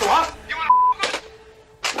talking to, huh?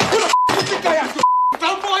 Who the f you think I am, you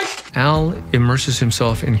cowboy? Al immerses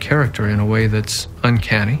himself in character in a way that's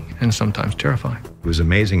uncanny and sometimes terrifying. It was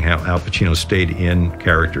amazing how Al Pacino stayed in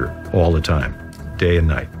character all the time, day and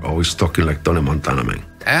night. Always talking like Tony Montana, man.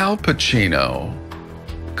 Al Pacino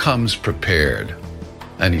comes prepared,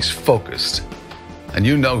 and he's focused. And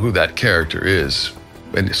you know who that character is,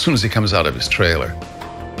 and as soon as he comes out of his trailer.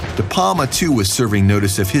 De Palma, too, was serving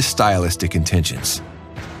notice of his stylistic intentions.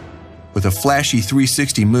 With a flashy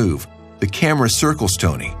 360 move, the camera circles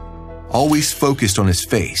Tony, always focused on his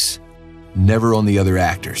face, never on the other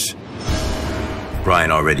actors.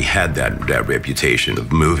 Brian already had that reputation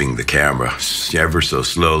of moving the camera ever so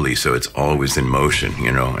slowly, so it's always in motion,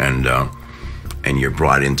 you know, and you're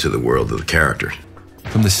brought into the world of the character.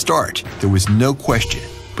 From the start, there was no question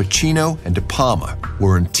Pacino and De Palma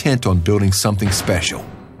were intent on building something special.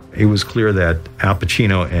 It was clear that Al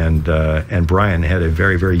Pacino and Brian had a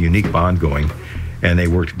very, very unique bond going, and they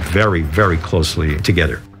worked very, very closely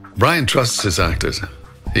together. Brian trusts his actors.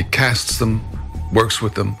 He casts them, works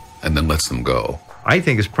with them, and then lets them go. I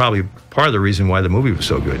think it's probably part of the reason why the movie was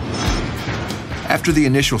so good. After the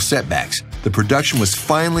initial setbacks, the production was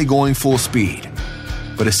finally going full speed.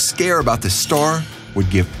 But a scare about the star would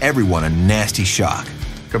give everyone a nasty shock.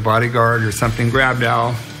 A bodyguard or something grabbed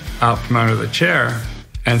Al out from under the chair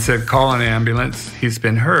and said, "Call an ambulance, he's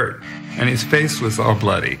been hurt." And his face was all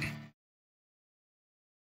bloody.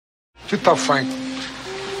 You thought, Frank,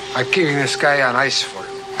 I'm keeping this guy on ice for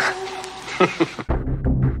you.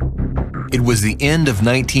 It was the end of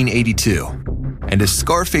 1982, and as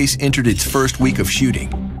Scarface entered its first week of shooting,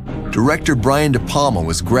 director Brian De Palma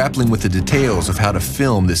was grappling with the details of how to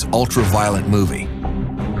film this ultra-violent movie.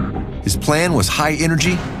 His plan was high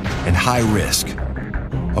energy and high risk,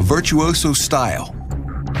 a virtuoso style,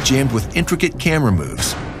 jammed with intricate camera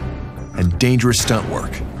moves and dangerous stunt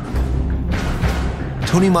work.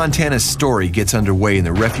 Tony Montana's story gets underway in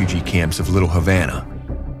the refugee camps of Little Havana,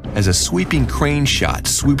 as a sweeping crane shot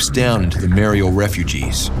swoops down into the Mario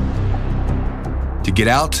refugees. To get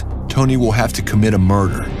out, Tony will have to commit a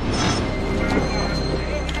murder.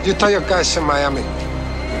 You tell your guys in Miami,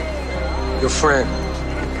 your friend,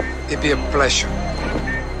 it'd be a pleasure.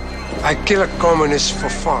 I kill a communist for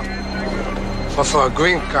fun, but for a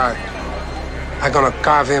green card, I'm gonna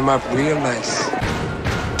carve him up real nice.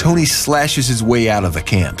 Tony slashes his way out of the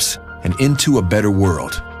camps and into a better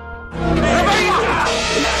world.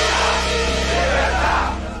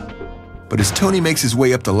 But as Tony makes his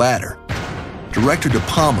way up the ladder, director De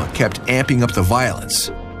Palma kept amping up the violence.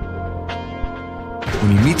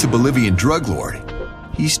 When he meets a Bolivian drug lord,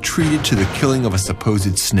 he's treated to the killing of a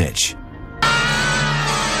supposed snitch.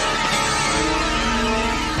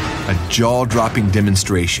 A jaw-dropping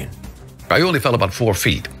demonstration. I only fell about 4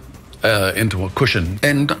 feet into a cushion,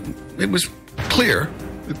 and it was clear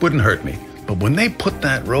it wouldn't hurt me. But when they put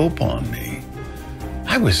that rope on me,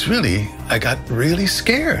 I got really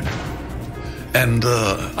scared. And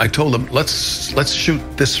I told them, let's shoot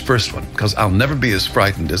this first one, because I'll never be as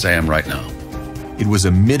frightened as I am right now. It was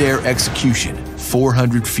a mid-air execution,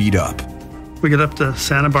 400 feet up. We get up to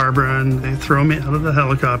Santa Barbara, and they throw me out of the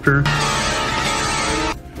helicopter.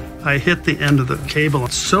 I hit the end of the cable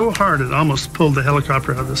so hard it almost pulled the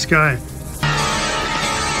helicopter out of the sky.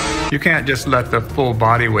 You can't just let the full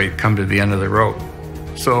body weight come to the end of the rope.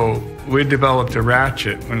 So we developed a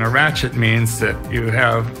ratchet, and a ratchet means that you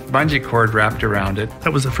have bungee cord wrapped around it.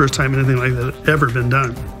 That was the first time anything like that had ever been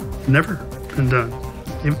done. Never been done.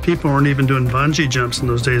 People weren't even doing bungee jumps in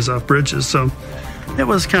those days off bridges, so it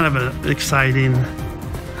was kind of an exciting,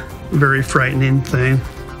 very frightening thing.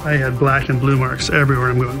 I had black and blue marks everywhere.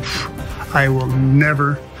 I'm going, I will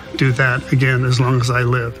never do that again as long as I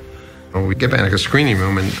live. Well, we get back to a screening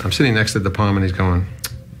room, and I'm sitting next to De Palma, and he's going,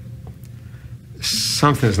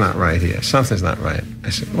 something's not right here. Something's not right. I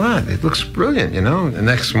said, what? It looks brilliant, you know? The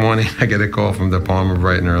next morning, I get a call from De Palma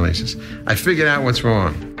bright and early. He says, I figured out what's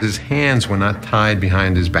wrong. His hands were not tied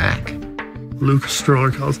behind his back. Luke Stroller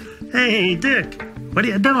calls, hey, Dick, what are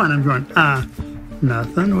you doing? I'm going,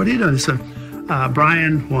 nothing. What are you doing? He said,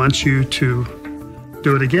 Brian wants you to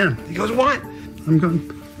do it again. He goes, what? I'm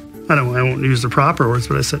going, I won't use the proper words,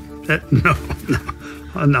 but I said, no,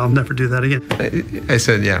 I'll never do that again. I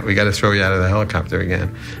said, yeah, we got to throw you out of the helicopter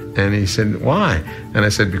again. And he said, why? And I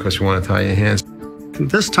said, because we want to tie your hands.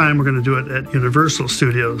 This time we're going to do it at Universal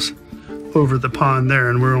Studios over the pond there,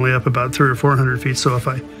 and we're only up about 300 or 400 feet, so if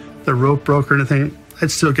the rope broke or anything,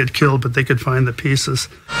 I'd still get killed, but they could find the pieces.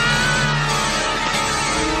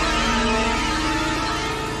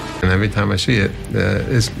 And every time I see it,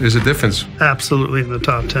 there's a difference. Absolutely in the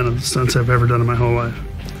top 10 of the stunts I've ever done in my whole life.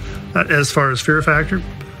 As far as fear factor,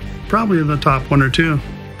 probably in the top 1 or 2.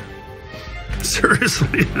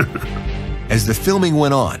 Seriously. As the filming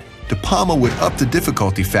went on, De Palma would up the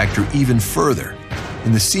difficulty factor even further.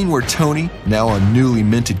 In the scene where Tony, now a newly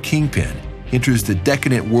minted kingpin, enters the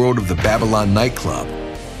decadent world of the Babylon nightclub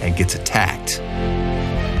and gets attacked.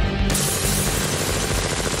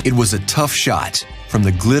 It was a tough shot, from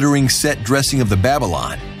the glittering set dressing of the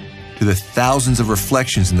Babylon to the thousands of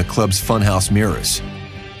reflections in the club's funhouse mirrors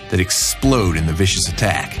that explode in the vicious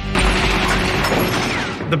attack.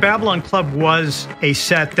 The Babylon Club was a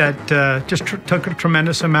set that just took a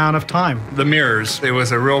tremendous amount of time. The mirrors, it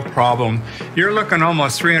was a real problem. You're looking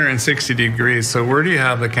almost 360 degrees, so where do you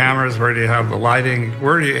have the cameras? Where do you have the lighting?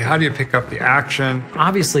 How do you pick up the action?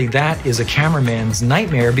 Obviously, that is a cameraman's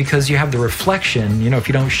nightmare because you have the reflection. You know, if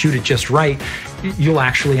you don't shoot it just right, you'll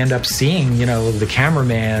actually end up seeing, you know, the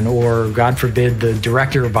cameraman or, God forbid, the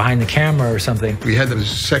director behind the camera or something. We had those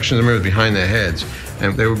sections of mirrors behind their heads,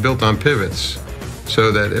 and they were built on pivots, so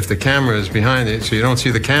that if the camera is behind it, so you don't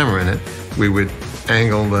see the camera in it, we would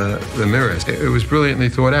angle the mirrors. It was brilliantly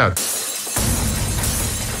thought out.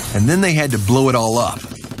 And then they had to blow it all up,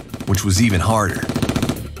 which was even harder.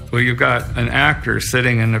 Well, you've got an actor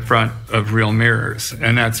sitting in the front of real mirrors,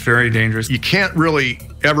 and that's very dangerous. You can't really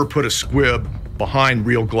ever put a squib behind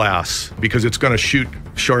real glass because it's going to shoot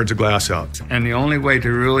shards of glass out. And the only way to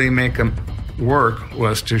really make them work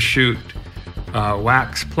was to shoot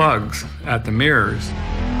wax plugs at the mirrors.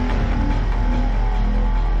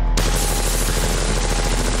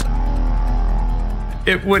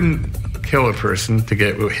 It wouldn't kill a person to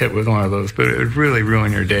get hit with one of those, but it would really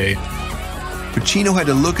ruin your day. Pacino had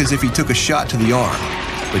to look as if he took a shot to the arm,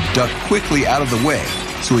 but ducked quickly out of the way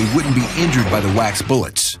so he wouldn't be injured by the wax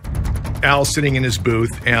bullets. Al's sitting in his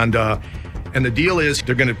booth, and the deal is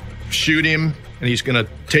they're going to shoot him, and he's going to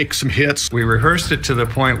take some hits. We rehearsed it to the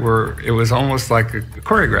point where it was almost like a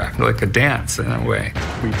choreograph, like a dance in a way.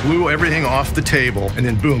 We blew everything off the table, and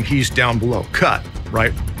then boom, he's down below. Cut,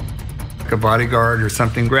 right? A bodyguard or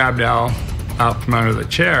something grabbed Al out from under the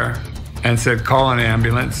chair and said, "Call an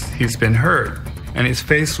ambulance, he's been hurt." And his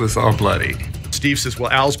face was all bloody. Steve says, "Well,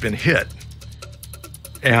 Al's been hit."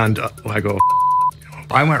 And I go,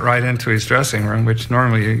 I went right into his dressing room, which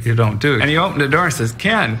normally you don't do. And he opened the door and says,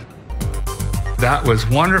 "Ken, that was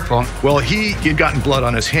wonderful." Well, he had gotten blood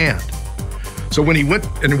on his hand. So when he went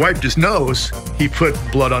and wiped his nose, he put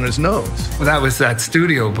blood on his nose. Well, that was that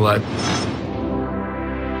studio blood.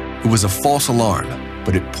 It was a false alarm,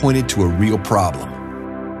 but it pointed to a real problem.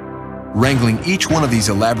 Wrangling each one of these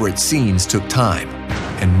elaborate scenes took time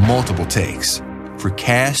and multiple takes for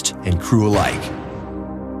cast and crew alike.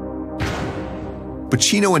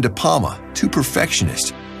 Pacino and De Palma, two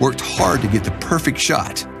perfectionists, worked hard to get the perfect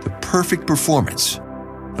shot, the perfect performance,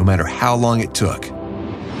 no matter how long it took.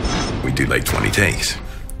 We do like 20 takes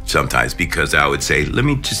sometimes because I would say, let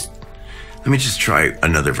me just try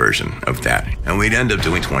another version of that. And we'd end up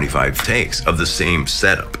doing 25 takes of the same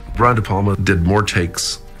setup. Brian De Palma did more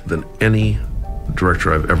takes than any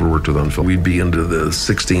director I've ever worked with on film. We'd be into the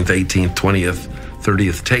 16th, 18th, 20th,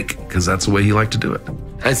 30th take because that's the way he liked to do it.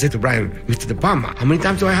 I said to Brian, "Mr. De Palma, how many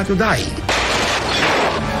times do I have to die?"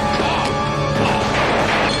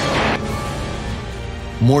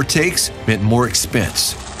 More takes meant more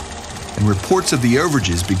expense, and reports of the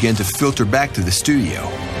overages began to filter back to the studio.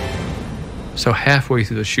 So halfway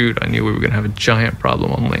through the shoot, I knew we were going to have a giant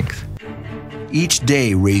problem on length. Each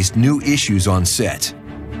day raised new issues on set.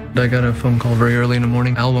 I got a phone call very early in the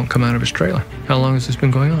morning. Al won't come out of his trailer. How long has this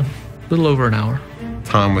been going on? A little over an hour.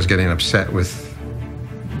 Tom was getting upset with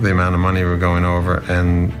the amount of money we were going over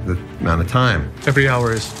and the amount of time. Every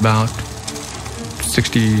hour is about $60,000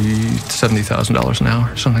 to $70,000 an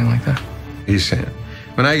hour, something like that. He's saying,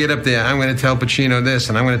 when I get up there, I'm going to tell Pacino this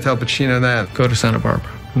and I'm going to tell Pacino that. Go to Santa Barbara.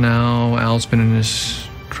 Now Al's been in his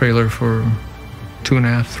trailer for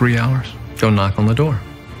 2.5, 3 hours. Go knock on the door.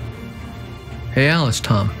 "Hey, Al, it's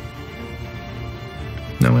Tom."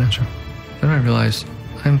 No answer. Then I realized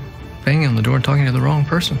I'm banging on the door and talking to the wrong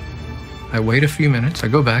person. I wait a few minutes, I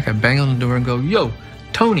go back, I bang on the door and go, "Yo,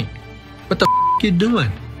 Tony, what the f*** you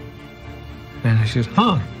doing?" And she says,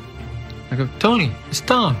 "Huh?" I go, "Tony, it's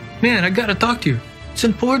Tom. Man, I gotta talk to you. It's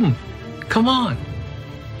important. Come on."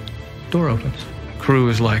 Door opens. Crew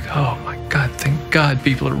is like, "Oh my God, thank God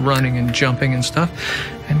people are running and jumping and stuff,"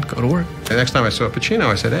 and go to work. The next time I saw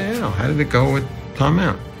Pacino, I said, "Hey, Al, how did it go with Tom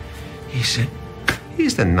Mount?" He said,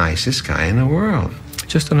 "He's the nicest guy in the world."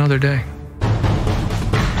 Just another day.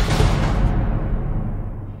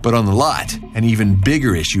 But on the lot, an even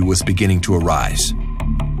bigger issue was beginning to arise.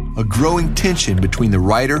 A growing tension between the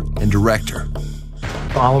writer and director.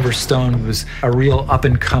 Oliver Stone was a real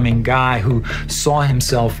up-and-coming guy who saw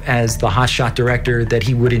himself as the hotshot director that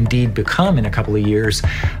he would indeed become in a couple of years,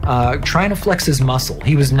 trying to flex his muscle.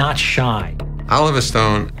 He was not shy. Oliver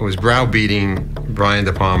Stone was browbeating Brian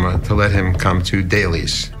De Palma to let him come to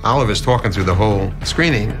dailies. Oliver's talking through the whole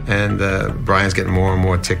screening, and Brian's getting more and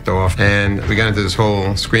more ticked off. And we got into this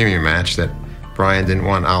whole screaming match that Brian didn't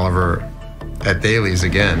want Oliver at dailies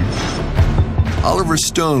again. Oliver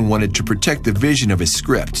Stone wanted to protect the vision of his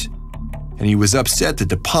script, and he was upset that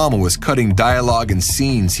De Palma was cutting dialogue and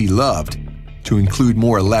scenes he loved to include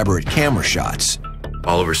more elaborate camera shots.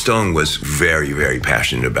 Oliver Stone was very, very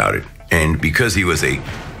passionate about it. And because he was a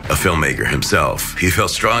filmmaker himself, he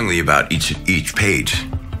felt strongly about each page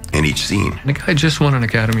and each scene. The guy just won an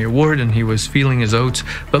Academy Award and he was feeling his oats,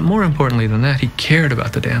 but more importantly than that, he cared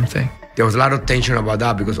about the damn thing. There was a lot of tension about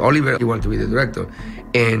that because Oliver, he wanted to be the director.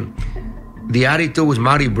 And the attitude was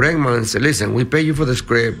Marty Bregman said, listen, we pay you for the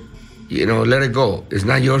script, let it go. It's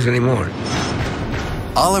not yours anymore.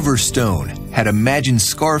 Oliver Stone had imagined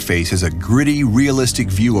Scarface as a gritty, realistic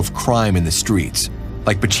view of crime in the streets,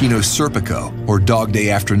 like Pacino's Serpico or Dog Day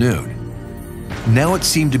Afternoon. Now it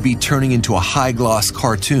seemed to be turning into a high-gloss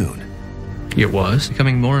cartoon. It was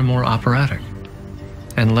becoming more and more operatic,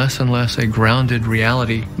 and less a grounded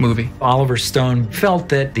reality movie. Oliver Stone felt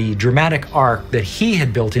that the dramatic arc that he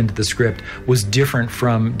had built into the script was different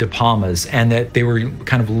from De Palma's, and that they were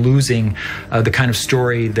kind of losing the kind of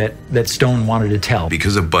story that Stone wanted to tell.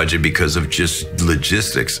 Because of budget, because of just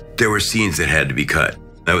logistics, there were scenes that had to be cut.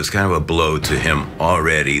 That was kind of a blow to him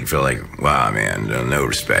already. He felt like, wow, man, no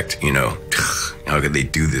respect, How could they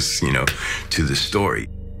do this, to the story?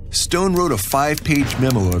 Stone wrote a 5-page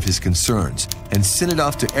memo of his concerns and sent it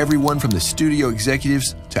off to everyone from the studio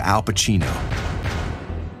executives to Al Pacino.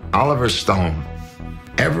 Oliver Stone,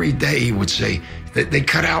 every day he would say, they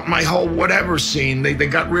cut out my whole whatever scene. They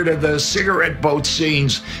got rid of the cigarette boat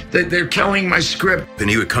scenes. They're killing my script. Then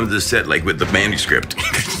he would come to the set like with the manuscript,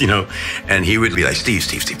 and he would be like, Steve,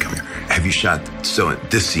 come here. Have you shot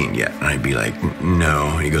this scene yet? And I'd be like, no.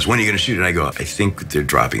 And he goes, when are you going to shoot it? And I go, I think they're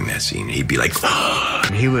dropping that scene. And he'd be like, oh.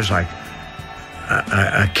 He was like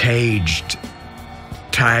a caged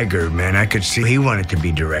tiger, man. I could see he wanted to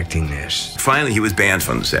be directing this. Finally, he was banned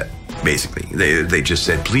from the set, basically. They just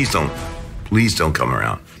said, please don't come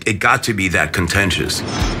around. It got to be that contentious.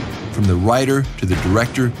 From the writer to the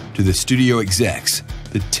director to the studio execs,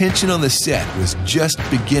 the tension on the set was just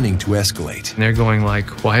beginning to escalate. And they're going like,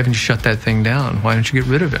 why haven't you shut that thing down? Why don't you get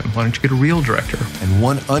rid of him? Why don't you get a real director? And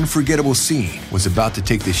one unforgettable scene was about to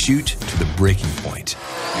take the shoot to the breaking point.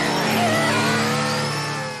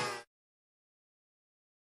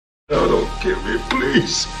 No, don't kill me,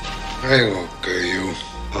 please. I won't kill you.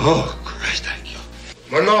 Oh, Christ, thank you.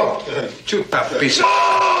 Manolo, shoot that piece of...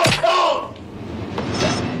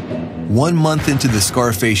 1 month into the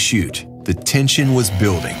Scarface shoot, the tension was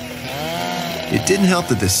building. It didn't help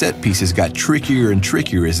that the set pieces got trickier and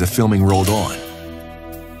trickier as the filming rolled on.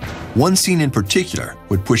 One scene in particular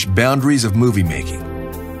would push boundaries of movie making.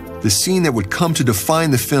 The scene that would come to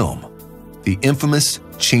define the film, the infamous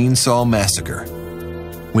Chainsaw Massacre.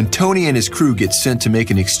 When Tony and his crew get sent to make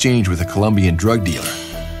an exchange with a Colombian drug dealer,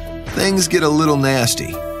 things get a little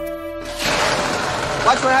nasty.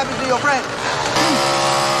 Watch what happens to your friend.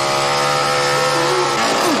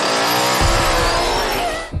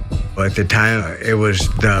 At the time, it was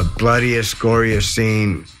the bloodiest, goriest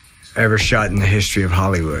scene ever shot in the history of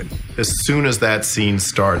Hollywood. As soon as that scene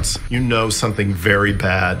starts, you know something very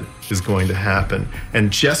bad is going to happen. And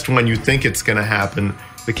just when you think it's going to happen,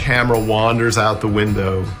 the camera wanders out the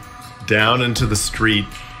window, down into the street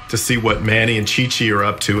to see what Manny and Chi-Chi are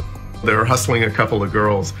up to. They're hustling a couple of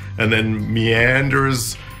girls, and then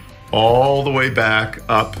meanders all the way back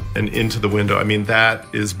up and into the window. I mean, that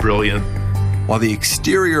is brilliant. While the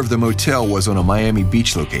exterior of the motel was on a Miami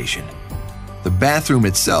Beach location, the bathroom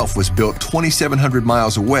itself was built 2,700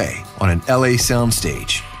 miles away on an LA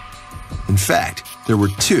soundstage. In fact, there were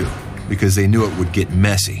two because they knew it would get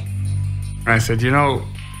messy. I said,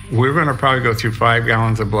 we're going to probably go through 5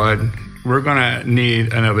 gallons of blood. We're going to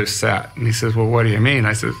need another set. And he says, well, what do you mean?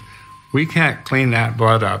 I said, we can't clean that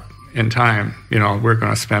blood up in time. We're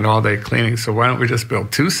going to spend all day cleaning, so why don't we just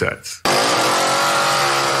build 2 sets?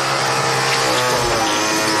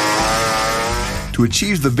 To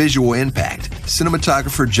achieve the visual impact,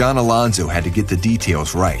 cinematographer John Alonzo had to get the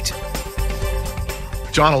details right.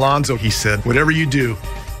 John Alonzo, he said, whatever you do,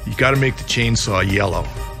 you got to make the chainsaw yellow.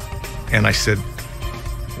 And I said,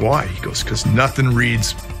 why? He goes, because nothing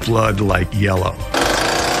reads blood like yellow.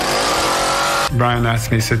 Brian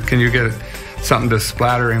asked me, he said, can you get something to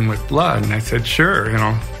splatter him with blood? And I said, sure,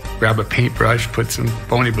 grab a paintbrush, put some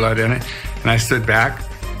bony blood in it. And I stood back,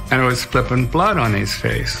 and it was flipping blood on his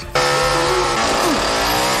face.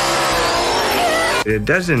 It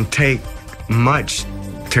doesn't take much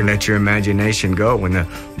to let your imagination go when the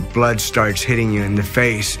blood starts hitting you in the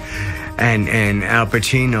face. And Al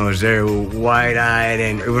Pacino's there wide-eyed,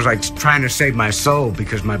 and it was like trying to save my soul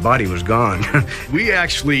because my body was gone. We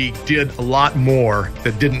actually did a lot more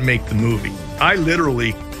that didn't make the movie. I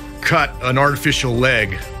literally cut an artificial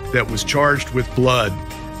leg that was charged with blood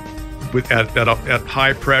at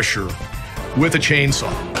high pressure with a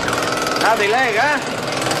chainsaw. Heavy leg,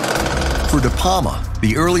 huh? For De Palma,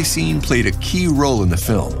 the early scene played a key role in the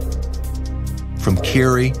film. From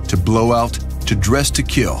Carrie to Blowout to Dress to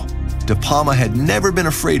Kill, De Palma had never been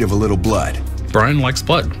afraid of a little blood. Brian likes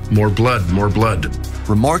blood. More blood, more blood.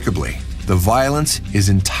 Remarkably, the violence is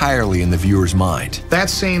entirely in the viewer's mind. That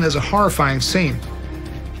scene is a horrifying scene.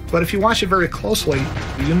 But if you watch it very closely,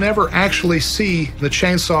 you never actually see the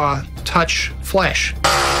chainsaw touch flesh.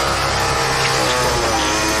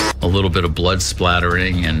 A little bit of blood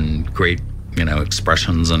splattering and great,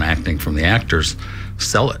 expressions and acting from the actors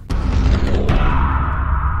sell it.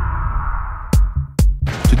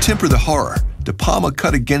 To temper the horror, De Palma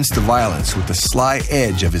cut against the violence with the sly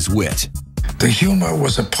edge of his wit. The humor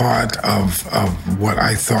was a part of what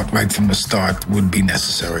I thought right from the start would be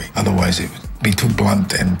necessary. Otherwise, it would be too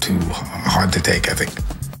blunt and too hard to take, I think.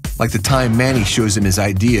 Like the time Manny shows him his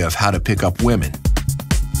idea of how to pick up women.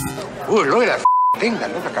 Ooh, look at that thing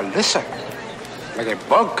that looks like a lizard. Like a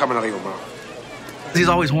bug coming out of your mouth. He's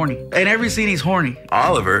always horny. In every scene, he's horny.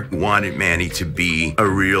 Oliver wanted Manny to be a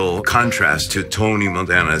real contrast to Tony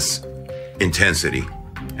Montana's intensity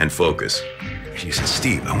and focus. She said,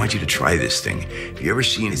 Steve, I want you to try this thing. Have you ever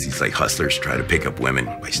seen these like hustlers try to pick up women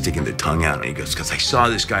by sticking their tongue out? And he goes, because I saw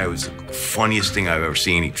this guy, it was the funniest thing I've ever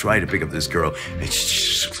seen. He tried to pick up this girl and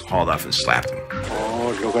she just hauled off and slapped him.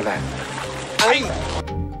 Oh, look at that.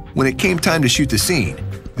 When it came time to shoot the scene,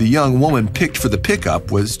 the young woman picked for the pickup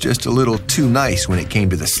was just a little too nice when it came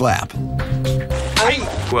to the slap.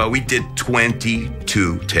 Well, we did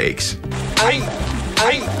 22 takes.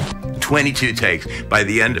 22 takes. By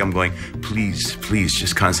the end, I'm going, please,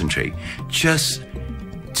 just concentrate. Just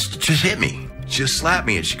hit me. Just slap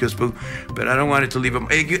me. And she goes, but I don't want it to leave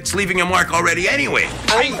it's leaving a mark already anyway.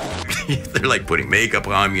 They're like putting makeup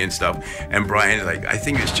on me and stuff. And Brian, I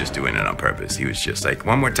think he was just doing it on purpose. He was just like,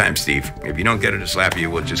 one more time, Steve. If you don't get her to slap you,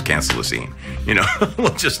 we'll just cancel the scene.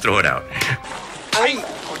 We'll just throw it out.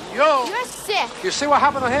 You're sick. You see what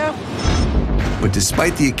happened to him? But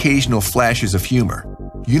despite the occasional flashes of humor,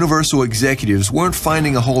 Universal executives weren't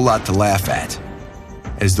finding a whole lot to laugh at.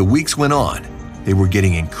 As the weeks went on, they were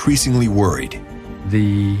getting increasingly worried.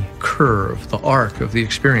 The curve, the arc of the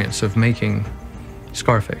experience of making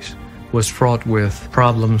Scarface was fraught with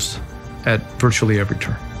problems at virtually every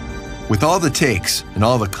turn. With all the takes and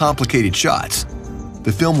all the complicated shots,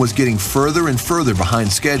 the film was getting further and further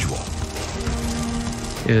behind schedule.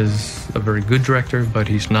 Is a very good director, but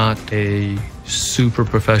he's not a super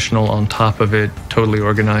professional, on top of it, totally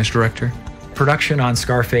organized director. Production on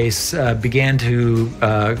Scarface began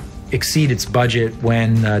to exceed its budget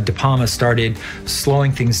when De Palma started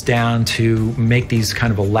slowing things down to make these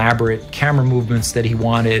kind of elaborate camera movements that he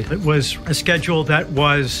wanted. It was a schedule that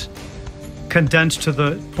was condensed to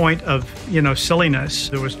the point of, silliness.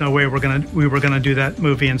 There was no way we were gonna do that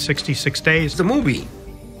movie in 66 days. The movie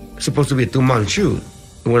was supposed to be a 2-month shoot.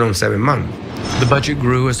 It went on 7 months. The budget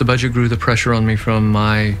grew. As the budget grew, the pressure on me from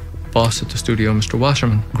my boss at the studio, Mr.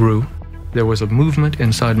 Wasserman, grew. There was a movement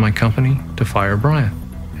inside my company to fire Brian.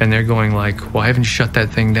 And they're going like, why haven't you shut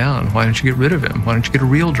that thing down? Why don't you get rid of him? Why don't you get a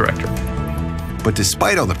real director? But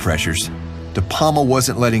despite all the pressures, De Palma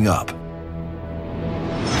wasn't letting up.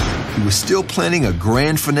 He was still planning a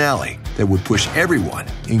grand finale that would push everyone,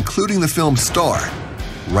 including the film's star,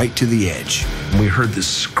 right to the edge. We heard this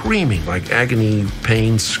screaming, like agony,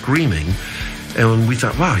 pain screaming, and we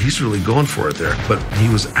thought, wow, he's really going for it there. But he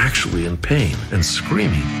was actually in pain and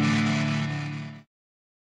screaming.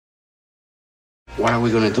 What are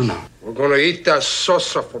we gonna do now? We're gonna eat that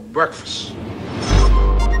salsa for breakfast.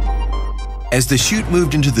 As the shoot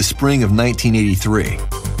moved into the spring of 1983,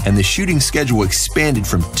 and the shooting schedule expanded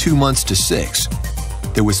from 2 months to 6,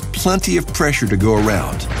 there was plenty of pressure to go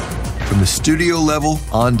around, from the studio level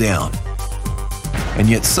on down. And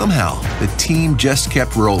yet somehow, the team just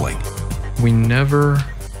kept rolling. We never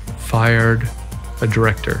fired a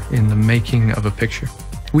director in the making of a picture.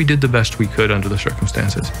 We did the best we could under the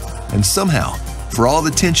circumstances. And somehow, for all the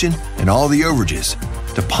tension and all the overages,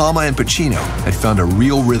 De Palma and Pacino had found a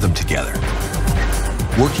real rhythm together,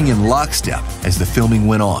 working in lockstep as the filming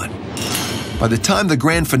went on. By the time the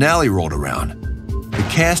grand finale rolled around, the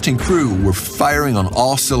cast and crew were firing on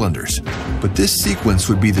all cylinders. But this sequence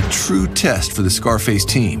would be the true test for the Scarface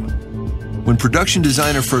team. When production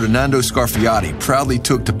designer Ferdinando Scarfiotti proudly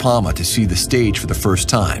took De Palma to see the stage for the first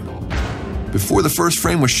time, before the first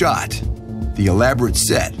frame was shot, the elaborate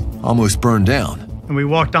set almost burned down. And we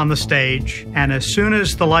walked on the stage, and as soon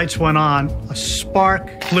as the lights went on, a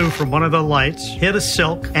spark flew from one of the lights, hit a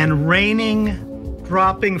silk, and raining,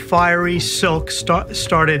 dropping fiery silk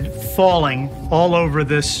started falling all over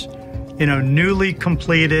this, newly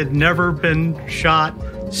completed, never been shot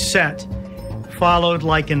set, followed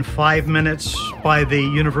like in 5 minutes by the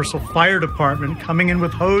Universal Fire Department coming in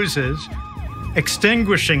with hoses,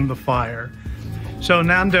 extinguishing the fire. So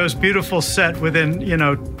Nando's beautiful set within,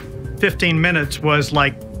 15 minutes was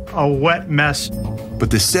like a wet mess. But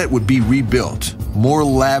the set would be rebuilt, more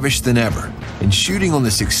lavish than ever, and shooting on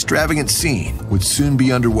this extravagant scene would soon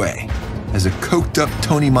be underway as a coked-up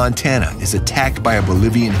Tony Montana is attacked by a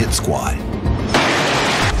Bolivian hit squad.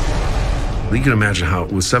 You can imagine how,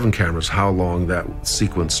 with 7 cameras, how long that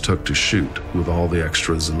sequence took to shoot with all the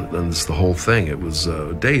extras and it's the whole thing. It was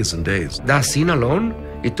days and days. That scene alone,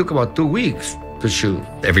 it took about 2 weeks to shoot.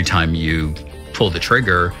 Every time you pull the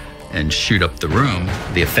trigger and shoot up the room,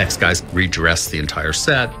 the effects guys redress the entire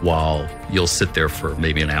set while you'll sit there for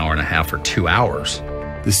maybe an hour and a half or 2 hours.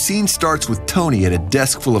 The scene starts with Tony at a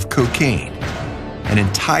desk full of cocaine, an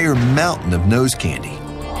entire mountain of nose candy.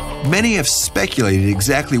 Many have speculated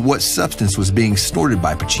exactly what substance was being snorted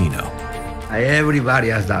by Pacino.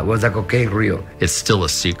 Everybody asked that. Was the cocaine real? It's still a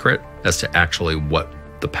secret as to actually what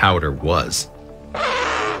the powder was.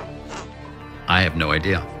 I have no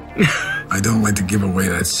idea. I don't like to give away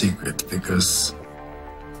that secret because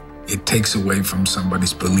it takes away from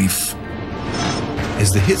somebody's belief.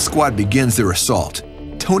 As the hit squad begins their assault,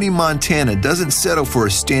 Tony Montana doesn't settle for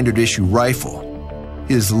a standard issue rifle.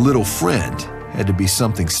 His little friend had to be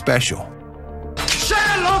something special. Say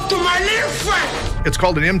hello to my little friend! It's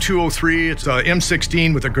called an M203. It's a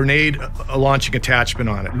M16 with a grenade launching attachment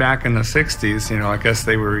on it. Back in the 60s, I guess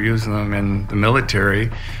they were using them in the military,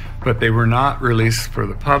 but they were not released for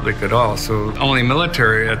the public at all. So only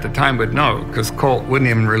military at the time would know, because Colt wouldn't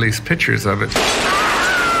even release pictures of it.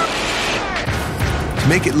 To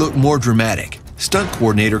make it look more dramatic, stunt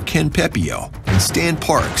coordinator Ken Pepio and Stan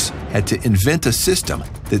Parks had to invent a system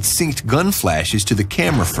that synced gun flashes to the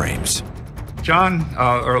camera frames. John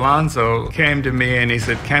Orlando came to me and he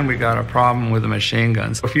said, Ken, we got a problem with the machine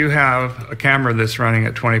guns. If you have a camera that's running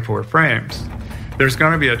at 24 frames, there's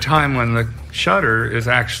going to be a time when the shutter is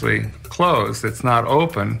actually closed, it's not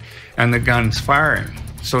open, and the gun's firing.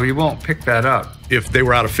 So you won't pick that up. If they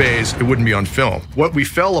were out of phase, it wouldn't be on film. What we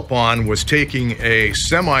fell upon was taking a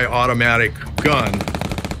semi-automatic gun.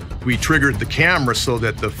 We triggered the camera so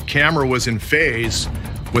that the camera was in phase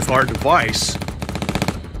with our device.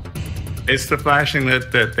 It's the flashing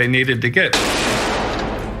that they needed to get.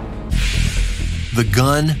 The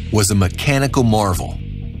gun was a mechanical marvel,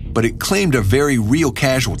 but it claimed a very real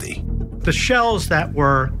casualty. The shells that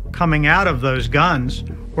were coming out of those guns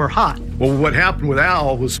were hot. Well, what happened with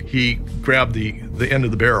Al was he grabbed the end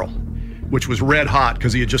of the barrel, which was red hot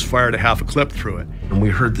because he had just fired a half a clip through it. And we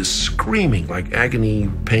heard this screaming, like agony,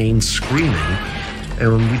 pain screaming.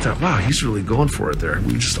 And we thought, wow, he's really going for it there.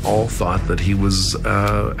 We just all thought that he was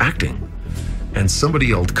acting. And somebody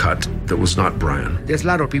yelled cut that was not Brian. There's a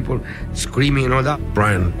lot of people screaming and all that.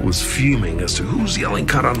 Brian was fuming as to who's yelling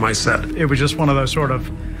cut on my set. It was just one of those sort of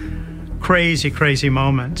crazy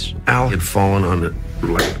moments. Al had fallen on it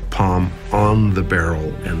like palm on the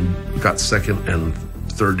barrel and got 2nd and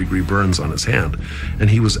 3rd degree burns on his hand. And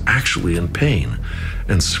he was actually in pain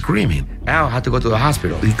and screaming. Al had to go to the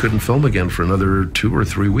hospital. He couldn't film again for another 2 or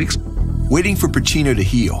 3 weeks. Waiting for Pacino to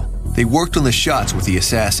heal, they worked on the shots with the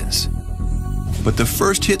assassins. But the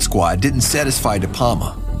first hit squad didn't satisfy De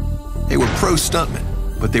Palma. They were pro stuntmen,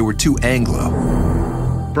 but they were too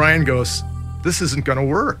Anglo. Brian goes, this isn't gonna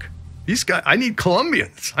work. I need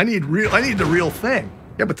Colombians. I need the real thing.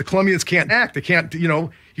 Yeah, but the Colombians can't act. They can't,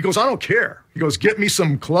 he goes, I don't care. He goes, get me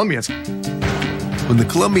some Colombians. When the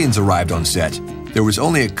Colombians arrived on set, there was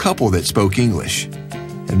only a couple that spoke English,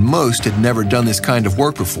 and most had never done this kind of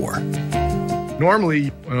work before.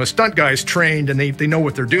 Normally, a stunt guy's trained and they know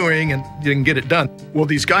what they're doing and they can get it done. Well,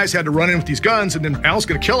 these guys had to run in with these guns and then Al's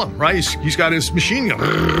gonna kill him, right? He's got his machine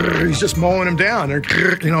gun. He's just mowing him down.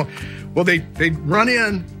 Well, they'd run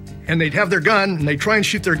in and they'd have their gun and they'd try and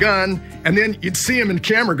shoot their gun and then you'd see them in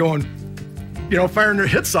camera going, firing their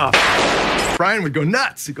hits off. Brian would go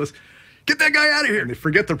nuts. He goes, get that guy out of here. And they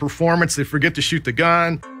forget their performance. They forget to shoot the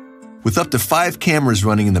gun. With up to 5 cameras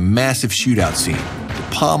running in the massive shootout scene, De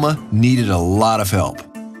Palma needed a lot of help.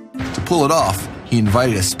 To pull it off, he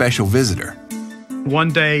invited a special visitor. One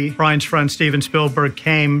day, Brian's friend Steven Spielberg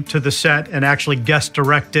came to the set and actually guest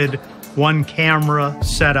directed one camera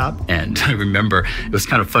setup. And I remember it was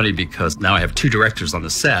kind of funny because now I have 2 directors on the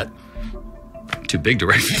set, 2 big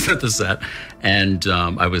directors at the set, and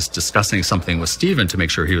I was discussing something with Steven to make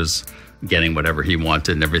sure he was getting whatever he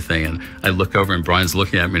wanted and everything. And I look over and Brian's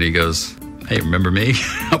looking at me and he goes, hey, remember me?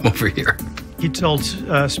 I'm over here. He told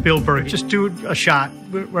Spielberg, just do a shot,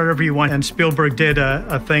 wherever you want. And Spielberg did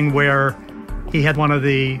a thing where he had one of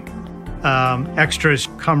the extras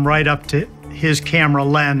come right up to his camera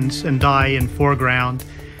lens and die in foreground.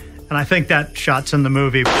 And I think that shot's in the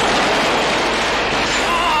movie.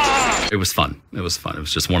 It was fun. It was fun. It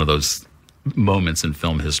was just one of those moments in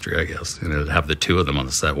film history, I guess, to have the two of them on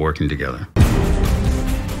the set working together.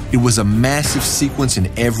 It was a massive sequence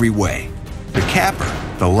in every way. The capper,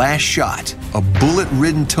 the last shot, a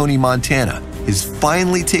bullet-ridden Tony Montana, is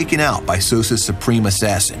finally taken out by Sosa's supreme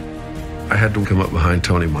assassin. I had to come up behind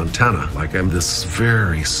Tony Montana, like I'm this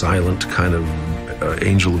very silent kind of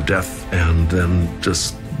angel of death, and then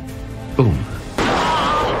just boom.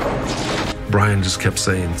 Brian just kept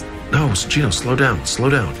saying, "No, Gino, slow down, slow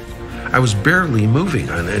down." I was barely moving,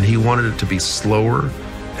 and he wanted it to be slower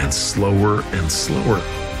and slower and slower.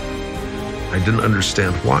 I didn't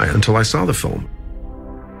understand why until I saw the film.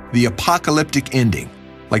 The apocalyptic ending,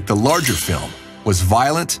 like the larger film, was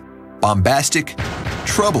violent, bombastic,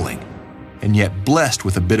 troubling, and yet blessed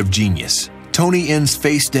with a bit of genius. Tony ends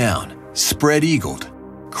face down, spread-eagled,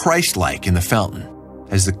 Christ-like in the fountain.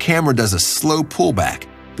 As the camera does a slow pullback,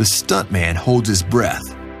 the stuntman holds his breath,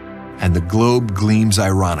 and the globe gleams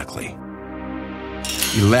ironically.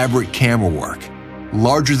 Elaborate camera work,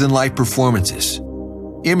 larger-than-life performances,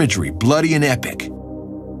 imagery bloody and epic.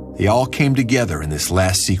 They all came together in this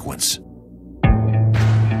last sequence.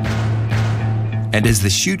 And as the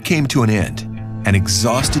shoot came to an end, an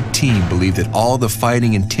exhausted team believed that all the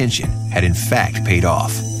fighting and tension had in fact paid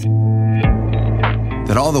off.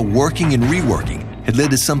 That all the working and reworking had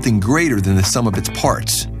led to something greater than the sum of its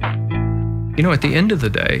parts. You know, at the end of the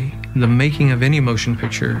day, the making of any motion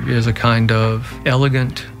picture is a kind of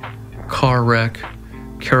elegant car wreck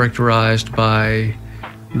characterized by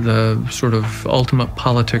the sort of ultimate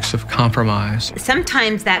politics of compromise.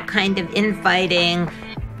 Sometimes that kind of infighting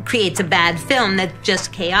creates a bad film that's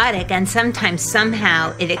just chaotic, and sometimes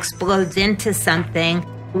somehow it explodes into something.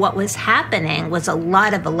 What was happening was a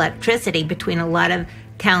lot of electricity between a lot of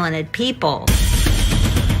talented people.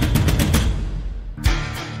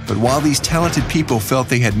 But while these talented people felt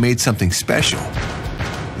they had made something special,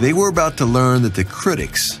 they were about to learn that the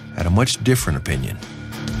critics had a much different opinion.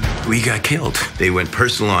 We got killed. They went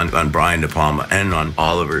personal on Brian De Palma and on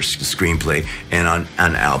Oliver's screenplay and on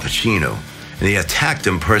Al Pacino. And they attacked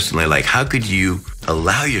him personally, like, how could you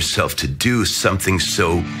allow yourself to do something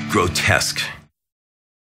so grotesque?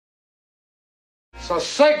 So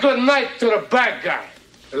say good night to the bad guy.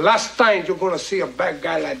 The last time you're gonna see a bad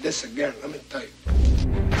guy like this again, let me tell you.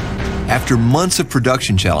 After months of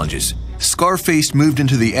production challenges, Scarface moved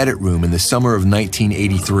into the edit room in the summer of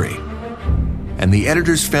 1983. And the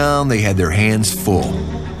editors found they had their hands full,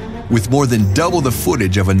 with more than double the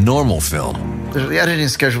footage of a normal film. The editing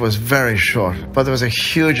schedule was very short, but there was a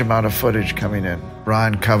huge amount of footage coming in.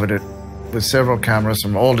 Brian covered it with several cameras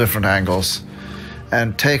from all different angles,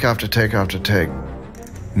 and take after take after take.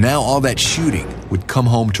 Now all that shooting would come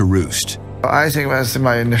home to roost. I think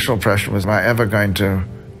my initial impression was, am I ever going to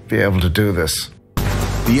be able to do this?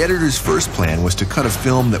 The editor's first plan was to cut a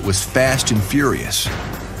film that was fast and furious,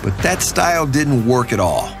 but that style didn't work at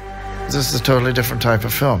all. This is a totally different type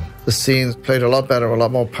of film. The scenes played a lot better, a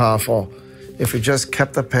lot more powerful, if we just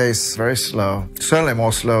kept the pace very slow, certainly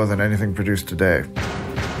more slow than anything produced today.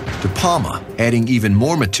 De Palma, adding even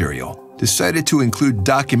more material, decided to include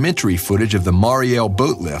documentary footage of the Mariel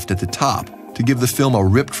boat lift at the top to give the film a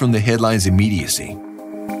ripped from the headlines immediacy.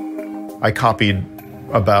 I copied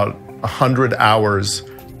about 100 hours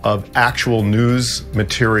of actual news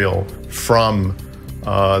material from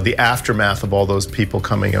the aftermath of all those people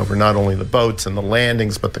coming over, not only the boats and the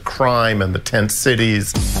landings, but the crime and the tent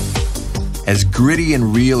cities. As gritty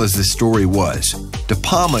and real as the story was, De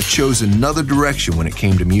Palma chose another direction when it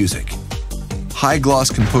came to music. High-gloss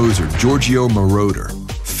composer Giorgio Moroder,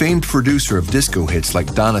 famed producer of disco hits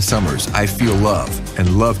like Donna Summer's I Feel Love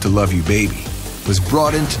and Love to Love You Baby, was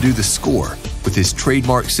brought in to do the score with his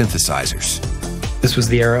trademark synthesizers. This was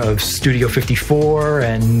the era of Studio 54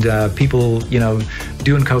 and people,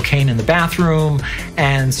 doing cocaine in the bathroom.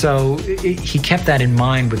 And so he kept that in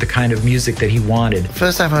mind with the kind of music that he wanted.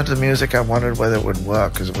 First time I heard the music, I wondered whether it would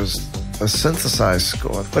work because it was a synthesized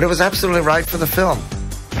score. But it was absolutely right for the film.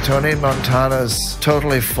 Tony Montana's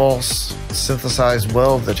totally false synthesized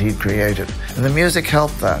world that he created. And the music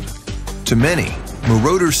helped that. To many,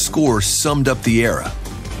 Moroder's score summed up the era.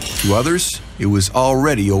 To others, it was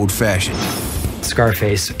already old-fashioned.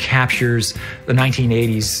 Scarface captures the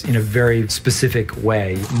 1980s in a very specific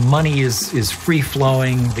way. Money is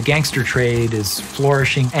free-flowing, the gangster trade is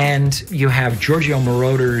flourishing, and you have Giorgio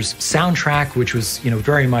Moroder's soundtrack, which was,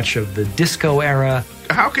 very much of the disco era.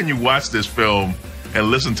 How can you watch this film and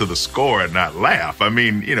listen to the score and not laugh? I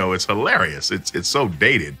mean, it's hilarious. It's so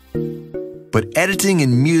dated. But editing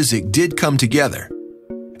and music did come together,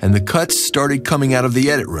 and the cuts started coming out of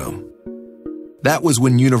the edit room. That was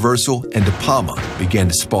when Universal and De Palma began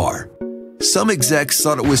to spar. Some execs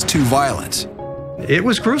thought it was too violent. It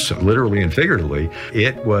was gruesome, literally and figuratively.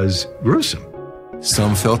 It was gruesome.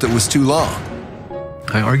 Some felt it was too long.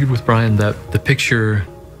 I argued with Brian that the picture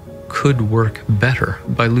could work better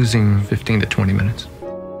by losing 15 to 20 minutes.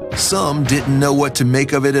 Some didn't know what to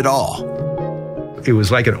make of it at all. It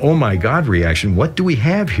was like an oh my God reaction. What do we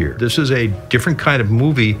have here? This is a different kind of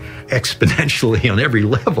movie exponentially on every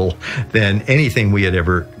level than anything we had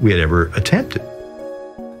ever attempted.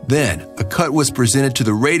 Then a cut was presented to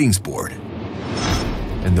the ratings board,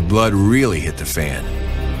 and the blood really hit the fan.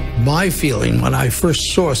 My feeling when I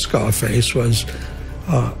first saw Scarface was,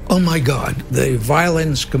 oh my God, the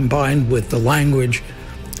violence combined with the language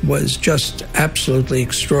was just absolutely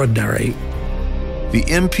extraordinary. The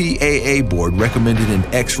MPAA board recommended an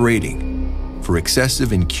X rating for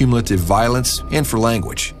excessive and cumulative violence and for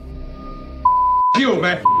language. You,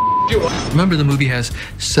 man. You. Remember, the movie has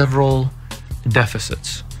several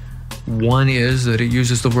deficits. One is that it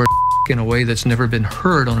uses the word in a way that's never been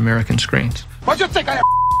heard on American screens. What you think, I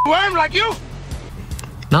worm like you?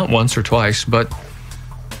 Not once or twice, but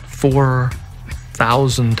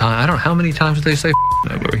 4,000 times. I don't know how many times they say in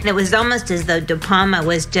that movie. It was almost as though De Palma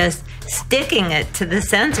was just sticking it to the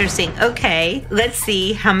censor, saying, okay, let's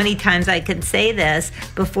see how many times I can say this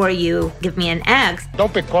before you give me an X.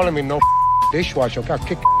 Don't be calling me no dishwasher. I'll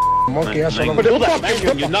kick monkey ass. You're not gonna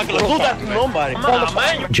do that to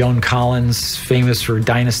nobody. Joan Collins, famous for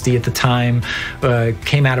Dynasty at the time,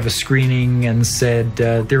 came out of a screening and said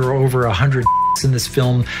there were over 100 in this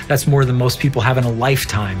film. That's more than most people have in a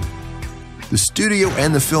lifetime. The studio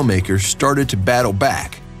and the filmmakers started to battle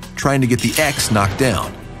back, trying to get the X knocked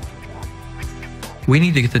down. We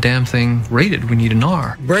need to get the damn thing rated. We need an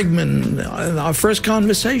R. Bregman, in our first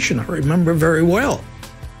conversation, I remember very well,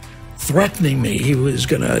 threatening me. He was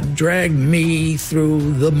going to drag me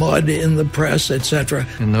through the mud in the press, etc.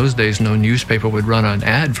 In those days, no newspaper would run an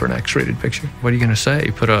ad for an X-rated picture. What are you going to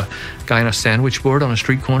say? Put a guy on a sandwich board on a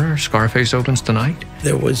street corner, Scarface opens tonight?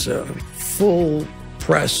 There was a full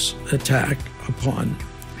press attack upon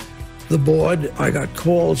the board. I got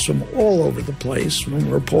calls from all over the place, from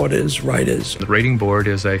reporters, writers. The rating board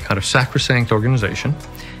is a kind of sacrosanct organization.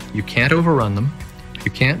 You can't overrun them.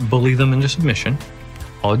 You can't bully them into submission.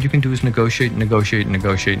 All you can do is negotiate, negotiate,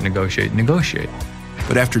 negotiate, negotiate, negotiate.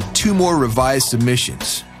 But after 2 more revised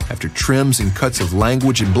submissions, after trims and cuts of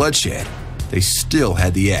language and bloodshed, they still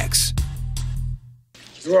had the X.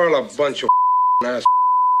 You're all a bunch of ass.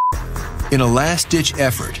 In a last-ditch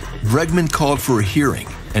effort, Bregman called for a hearing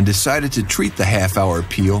and decided to treat the half-hour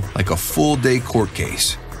appeal like a full-day court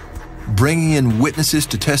case. Bringing in witnesses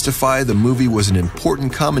to testify, the movie was an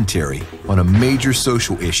important commentary on a major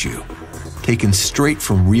social issue, taken straight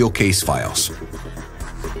from real case files.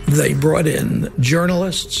 They brought in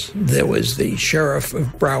journalists. There was the sheriff of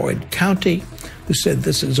Broward County who said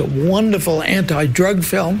this is a wonderful anti-drug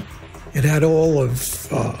film. It had all of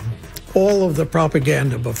the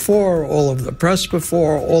propaganda before, all of the press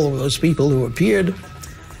before, all of those people who appeared.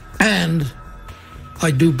 And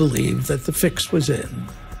I do believe that the fix was in,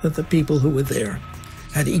 that the people who were there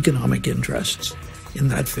had economic interests in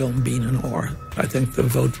that film being an R. I think the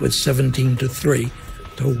vote was 17-3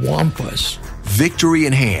 to whomp us. Victory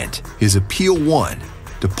in hand, his appeal won.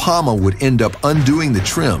 De Palma would end up undoing the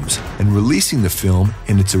trims and releasing the film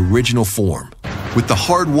in its original form. With the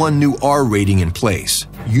hard-won new R rating in place,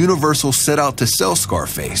 Universal set out to sell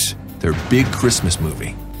Scarface, their big Christmas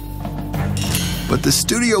movie. But the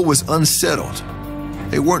studio was unsettled.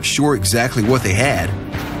 They weren't sure exactly what they had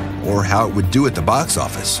or how it would do at the box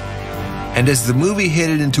office. And as the movie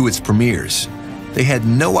headed into its premieres, they had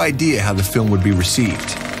no idea how the film would be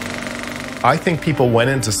received. I think people went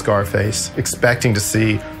into Scarface expecting to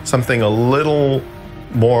see something a little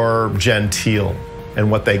more genteel,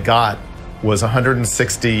 and what they got was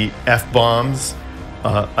 160 F-bombs,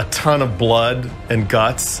 a ton of blood and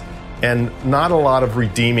guts, and not a lot of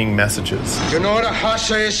redeeming messages. You know what a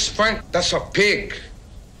hasa is, Frank? That's a pig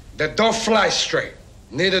that don't fly straight.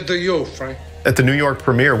 Neither do you, Frank. At the New York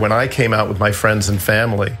premiere, when I came out with my friends and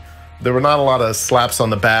family, there were not a lot of slaps on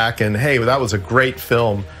the back and, hey, that was a great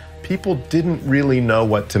film. People didn't really know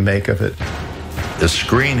what to make of it. The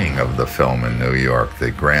screening of the film in New York,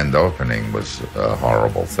 the grand opening, was a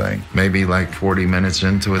horrible thing. Maybe like 40 minutes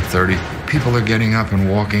into it, 30, people are getting up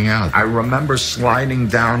and walking out. I remember sliding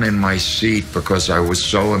down in my seat because I was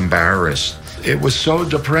so embarrassed. It was so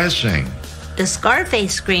depressing. The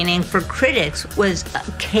Scarface screening for critics was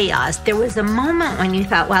chaos. There was a moment when you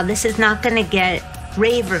thought, wow, this is not going to get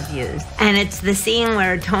rave reviews. And it's the scene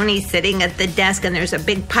where Tony's sitting at the desk and there's a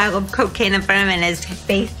big pile of cocaine in front of him and his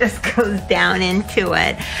face just goes down into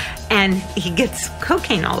it. And he gets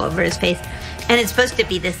cocaine all over his face. And it's supposed to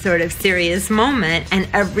be this sort of serious moment, and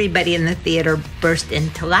everybody in the theater burst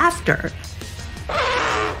into laughter.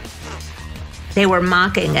 They were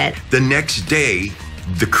mocking it. The next day,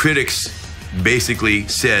 the critics basically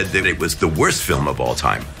said that it was the worst film of all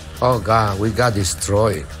time. Oh, God, we got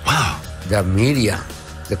destroyed. Wow. The media,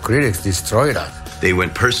 the critics destroyed us. They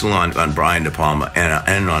went personal on Brian De Palma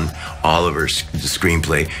and on Oliver's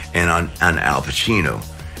screenplay and on Al Pacino.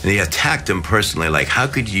 And they attacked him personally, like, how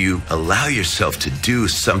could you allow yourself to do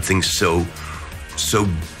something so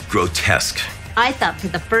grotesque? I thought for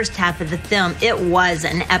the first half of the film, it was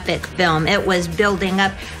an epic film. It was building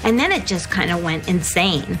up, and then it just kind of went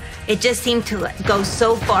insane. It just seemed to go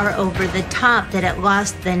so far over the top that it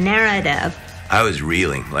lost the narrative. I was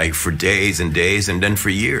reeling, like, for days and days, and then for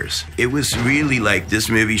years. It was really like this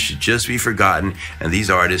movie should just be forgotten, and these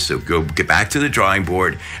artists will get back to the drawing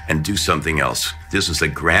board and do something else. This was a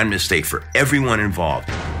grand mistake for everyone involved.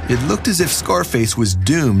 It looked as if Scarface was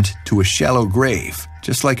doomed to a shallow grave,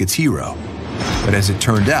 just like its hero. But as it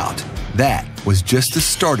turned out, that was just the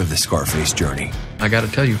start of the Scarface journey. I gotta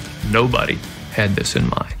tell you, nobody had this in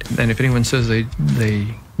mind. And if anyone says they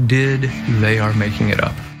did, they are making it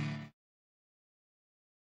up.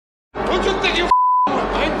 What you think you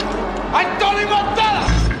I told him what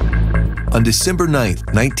that. On December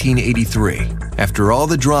 9th, 1983, after all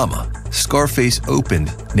the drama, Scarface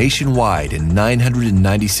opened nationwide in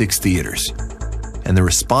 996 theaters. And the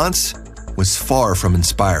response was far from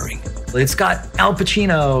inspiring. It's got Al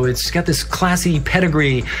Pacino, it's got this classy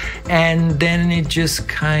pedigree, and then it just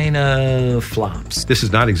kind of flops. This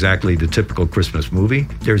is not exactly the typical Christmas movie.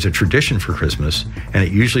 There's a tradition for Christmas, and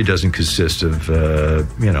it usually doesn't consist of,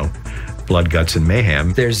 blood, guts, and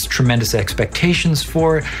mayhem. There's tremendous expectations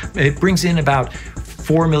for it. It brings in about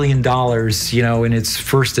 $4 million, in its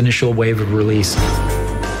first initial wave of release.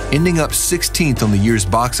 Ending up 16th on the year's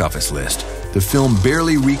box office list, the film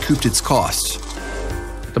barely recouped its costs.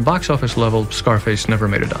 At the box office level, Scarface never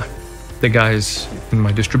made a dime. The guys in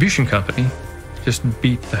my distribution company just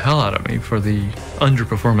beat the hell out of me for the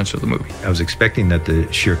underperformance of the movie. I was expecting that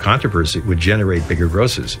the sheer controversy would generate bigger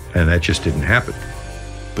grosses, and that just didn't happen.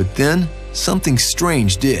 But then, something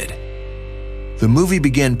strange did. The movie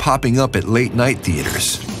began popping up at late-night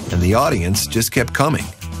theaters, and the audience just kept coming.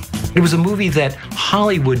 It was a movie that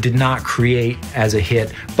Hollywood did not create as a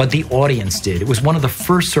hit, but the audience did. It was one of the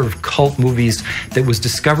first sort of cult movies that was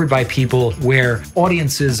discovered by people where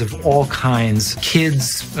audiences of all kinds,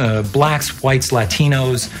 kids, blacks, whites,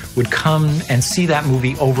 Latinos, would come and see that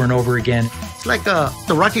movie over and over again. It's like the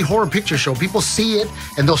Rocky Horror Picture Show. People see it,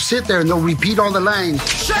 and they'll sit there and they'll repeat all the lines.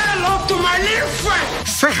 Say hello to my little friend.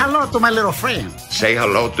 Say hello to my little friend. Say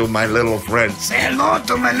hello to my little friend. Say hello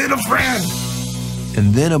to my little friend.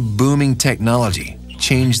 And then a booming technology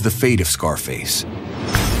changed the fate of Scarface.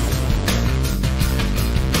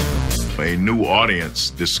 A new audience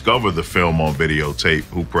discovered the film on videotape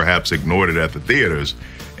who perhaps ignored it at the theaters.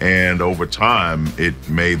 And over time, it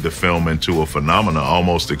made the film into a phenomenon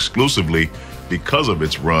almost exclusively because of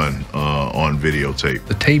its run on videotape.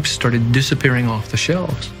 The tapes started disappearing off the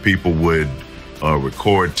shelves. People would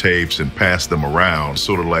record tapes and pass them around,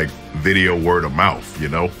 sort of like video word of mouth,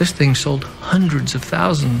 This thing sold hundreds of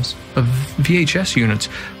thousands of VHS units,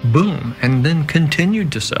 boom, and then continued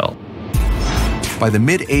to sell. By the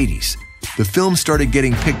mid-'80s, the film started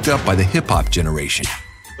getting picked up by the hip-hop generation.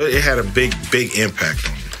 It had a big impact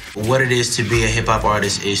on me. What it is to be a hip-hop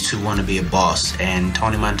artist is to want to be a boss, and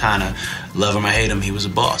Tony Montana, love him or hate him, he was a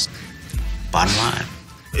boss. Bottom line.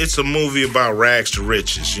 It's a movie about rags to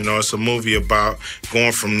riches, It's a movie about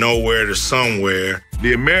going from nowhere to somewhere.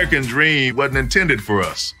 The American dream wasn't intended for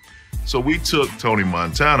us. So we took Tony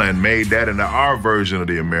Montana and made that into our version of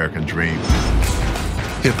the American dream.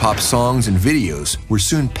 Hip-hop songs and videos were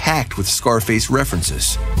soon packed with Scarface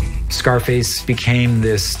references. Scarface became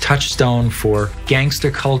this touchstone for gangster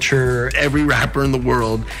culture. Every rapper in the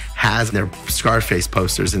world has their Scarface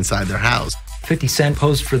posters inside their house. 50 Cent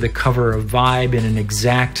posed for the cover of Vibe in an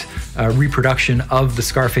exact reproduction of the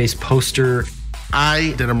Scarface poster.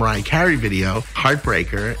 I did a Mariah Carey video,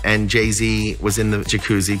 Heartbreaker, and Jay-Z was in the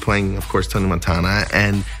jacuzzi playing, of course, Tony Montana,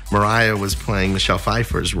 and Mariah was playing Michelle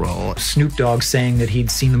Pfeiffer's role. Snoop Dogg saying that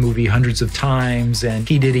he'd seen the movie hundreds of times, and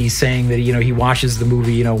P. Diddy saying that, he watches the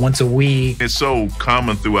movie, once a week. It's so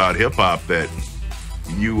common throughout hip-hop that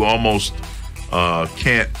you almost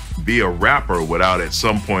can't be a rapper without at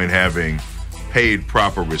some point having paid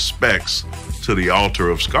proper respects to the altar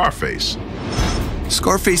of Scarface.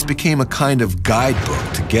 Scarface became a kind of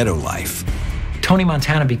guidebook to ghetto life. Tony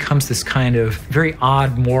Montana becomes this kind of very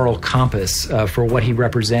odd moral compass for what he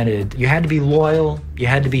represented. You had to be loyal, you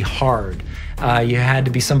had to be hard, you had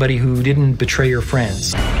to be somebody who didn't betray your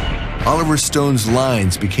friends. Oliver Stone's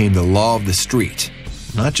lines became the law of the street,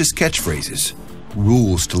 not just catchphrases,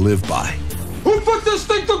 rules to live by. Who put this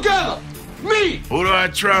thing together? Me! Who do I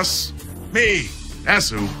trust? Me. That's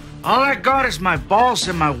who. All I got is my balls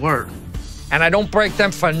and my word. And I don't break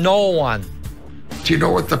them for no one. Do you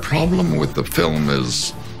know what the problem with the film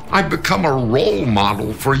is? I've become a role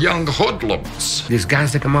model for young hoodlums. These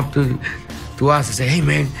guys that come up to us and say, hey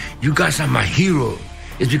man, you guys are my hero.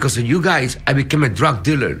 It's because of you guys I became a drug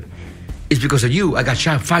dealer. It's because of you I got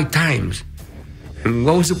shot 5 times. And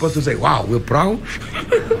what was supposed to say? Wow, we're proud?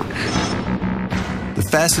 The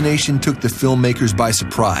fascination took the filmmakers by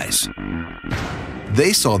surprise.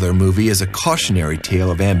 They saw their movie as a cautionary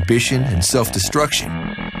tale of ambition and self-destruction.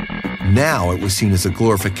 Now it was seen as a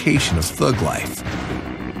glorification of thug life,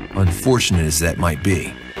 unfortunate as that might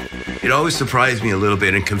be. It always surprised me a little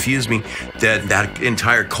bit and confused me that that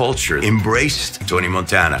entire culture embraced Tony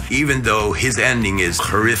Montana, even though his ending is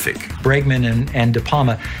horrific. Bregman and De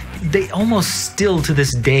Palma, they almost still to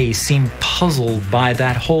this day seem puzzled by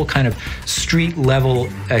that whole kind of street level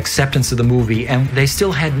acceptance of the movie, and they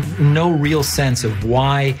still had no real sense of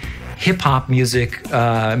why hip-hop music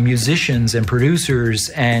musicians and producers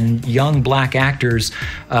and young black actors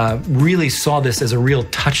really saw this as a real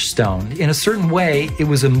touchstone. In a certain way, it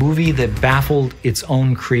was a movie that baffled its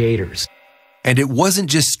own creators. And it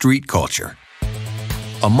wasn't just street culture.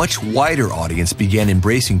 A much wider audience began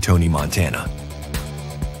embracing Tony Montana.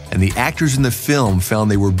 And the actors in the film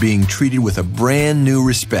found they were being treated with a brand new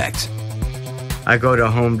respect. I go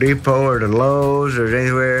to Home Depot or to Lowe's or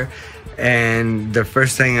anywhere, and the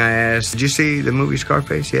first thing I ask, did you see the movie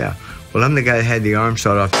Scarface? Yeah. Well, I'm the guy that had the arm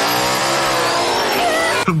sawed off.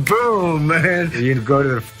 Boom, man. You go to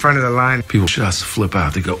the front of the line. People just flip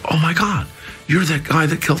out. They go, oh my God, you're that guy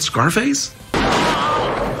that killed Scarface?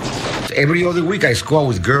 Every other week I squat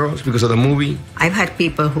with girls because of the movie. I've had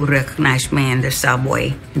people who recognize me in the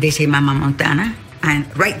subway. They say Mama Montana, and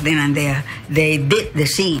right then and there, they did the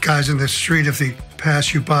scene. Guys in the street, if they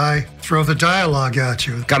pass you by, throw the dialogue at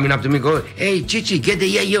you. Coming up to me going, hey, Chichi, get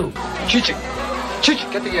the yayo. Chichi,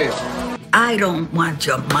 get the yayo. I don't want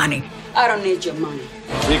your money. I don't need your money.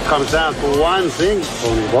 It comes down to one thing,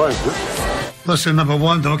 Tony boy. Lesson number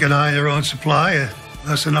 1, don't get high on your own supply.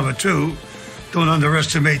 Lesson number 2, don't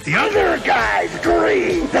underestimate the other guy's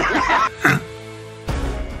greed.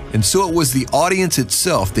 And so it was the audience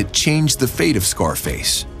itself that changed the fate of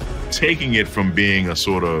Scarface. Taking it from being a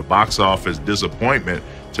sort of box office disappointment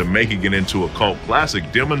to making it into a cult classic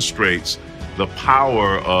demonstrates the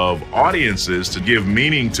power of audiences to give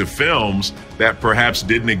meaning to films that perhaps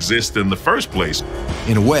didn't exist in the first place.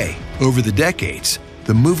 In a way, over the decades,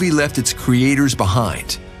 the movie left its creators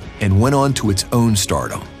behind and went on to its own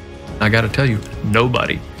stardom. I got to tell you,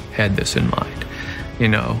 nobody had this in mind, you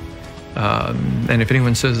know. And if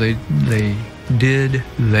anyone says they did,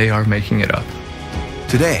 they are making it up.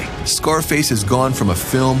 Today, Scarface has gone from a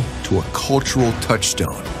film to a cultural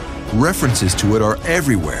touchstone. References to it are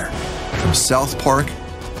everywhere, from South Park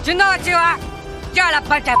You know what you are? You're a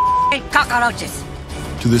bunch of cockroaches.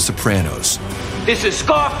 to The Sopranos. This is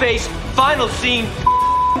Scarface, final scene,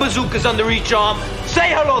 bazookas under each arm. Say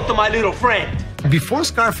hello to my little friend. Before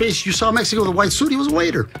Scarface, you saw Mexico with a white suit, he was a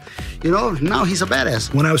waiter. You know, now he's a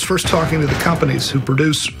badass. When I was first talking to the companies who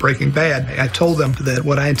produce Breaking Bad, I told them that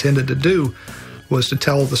what I intended to do was to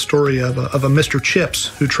tell the story of a Mr. Chips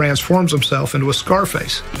who transforms himself into a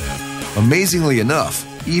Scarface. Amazingly enough,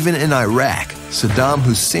 even in Iraq, Saddam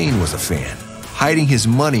Hussein was a fan, hiding his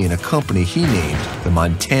money in a company he named the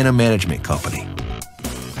Montana Management Company.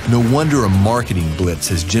 No wonder a marketing blitz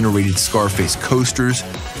has generated Scarface coasters,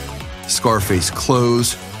 Scarface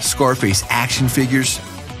clothes, Scarface action figures.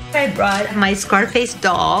 I brought my Scarface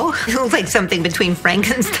doll. It looks like something between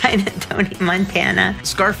Frankenstein and Tony Montana.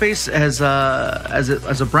 Scarface as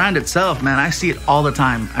a brand itself, man, I see it all the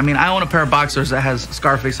time. I mean, I own a pair of boxers that has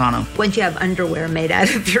Scarface on them. Once you have underwear made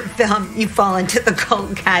out of your film, you fall into the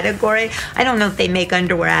cult category. I don't know if they make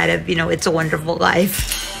underwear out of, It's a Wonderful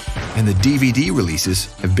Life. And the DVD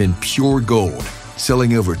releases have been pure gold,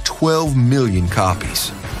 selling over 12 million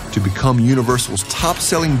copies to become Universal's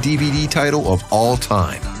top-selling DVD title of all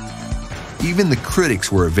time. Even the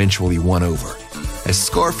critics were eventually won over, as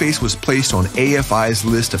Scarface was placed on AFI's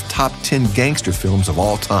list of top 10 gangster films of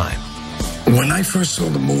all time. When I first saw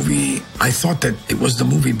the movie, I thought that it was the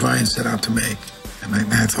movie Brian set out to make, and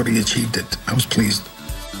I thought he achieved it. I was pleased.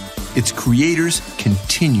 Its creators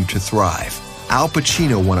continue to thrive. Al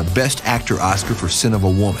Pacino won a Best Actor Oscar for Sin of a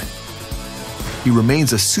Woman. He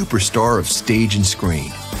remains a superstar of stage and screen.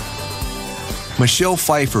 Michelle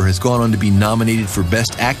Pfeiffer has gone on to be nominated for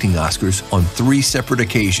Best Acting Oscars on 3 separate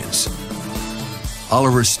occasions.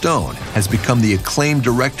 Oliver Stone has become the acclaimed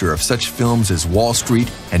director of such films as Wall Street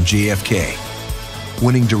and JFK,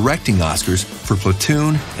 winning directing Oscars for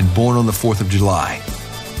Platoon and Born on the 4th of July.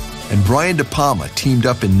 And Brian De Palma teamed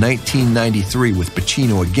up in 1993 with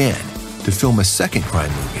Pacino again to film a second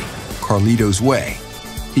crime movie, Carlito's Way.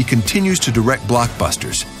 He continues to direct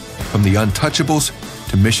blockbusters, from The Untouchables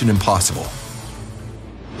to Mission Impossible.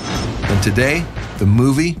 And today, the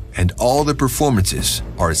movie and all the performances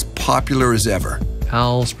are as popular as ever.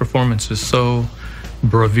 Al's performance is so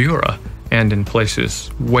bravura and in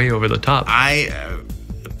places way over the top. I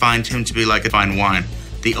find him to be like a fine wine.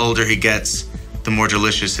 The older he gets, the more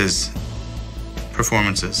delicious his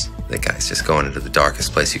performances. That guy's just going into the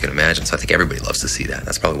darkest place you can imagine, so I think everybody loves to see that.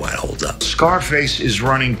 That's probably why it holds up. Scarface is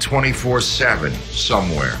running 24/7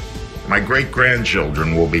 somewhere. My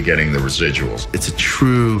great-grandchildren will be getting the residuals. It's a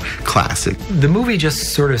true classic. The movie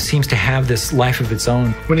just sort of seems to have this life of its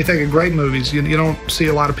own. When you think of great movies, you don't see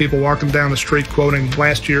a lot of people walking down the street quoting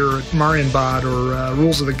last year Marienbad or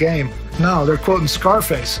Rules of the Game. No, they're quoting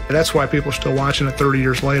Scarface. That's why people are still watching it 30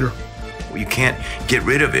 years later. You can't get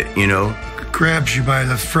rid of it, you know? Grabs you by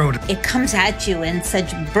the throat. It comes at you in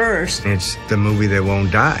such bursts. It's the movie that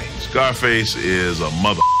won't die. Scarface is a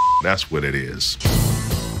mother. That's what it is.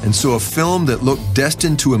 And so a film that looked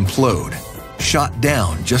destined to implode, shot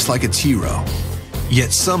down just like its hero.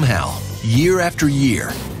 Yet somehow, year after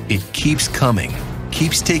year, it keeps coming,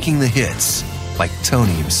 keeps taking the hits, like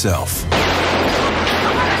Tony himself.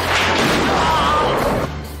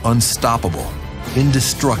 Unstoppable,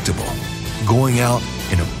 indestructible, going out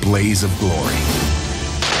in a blaze of glory.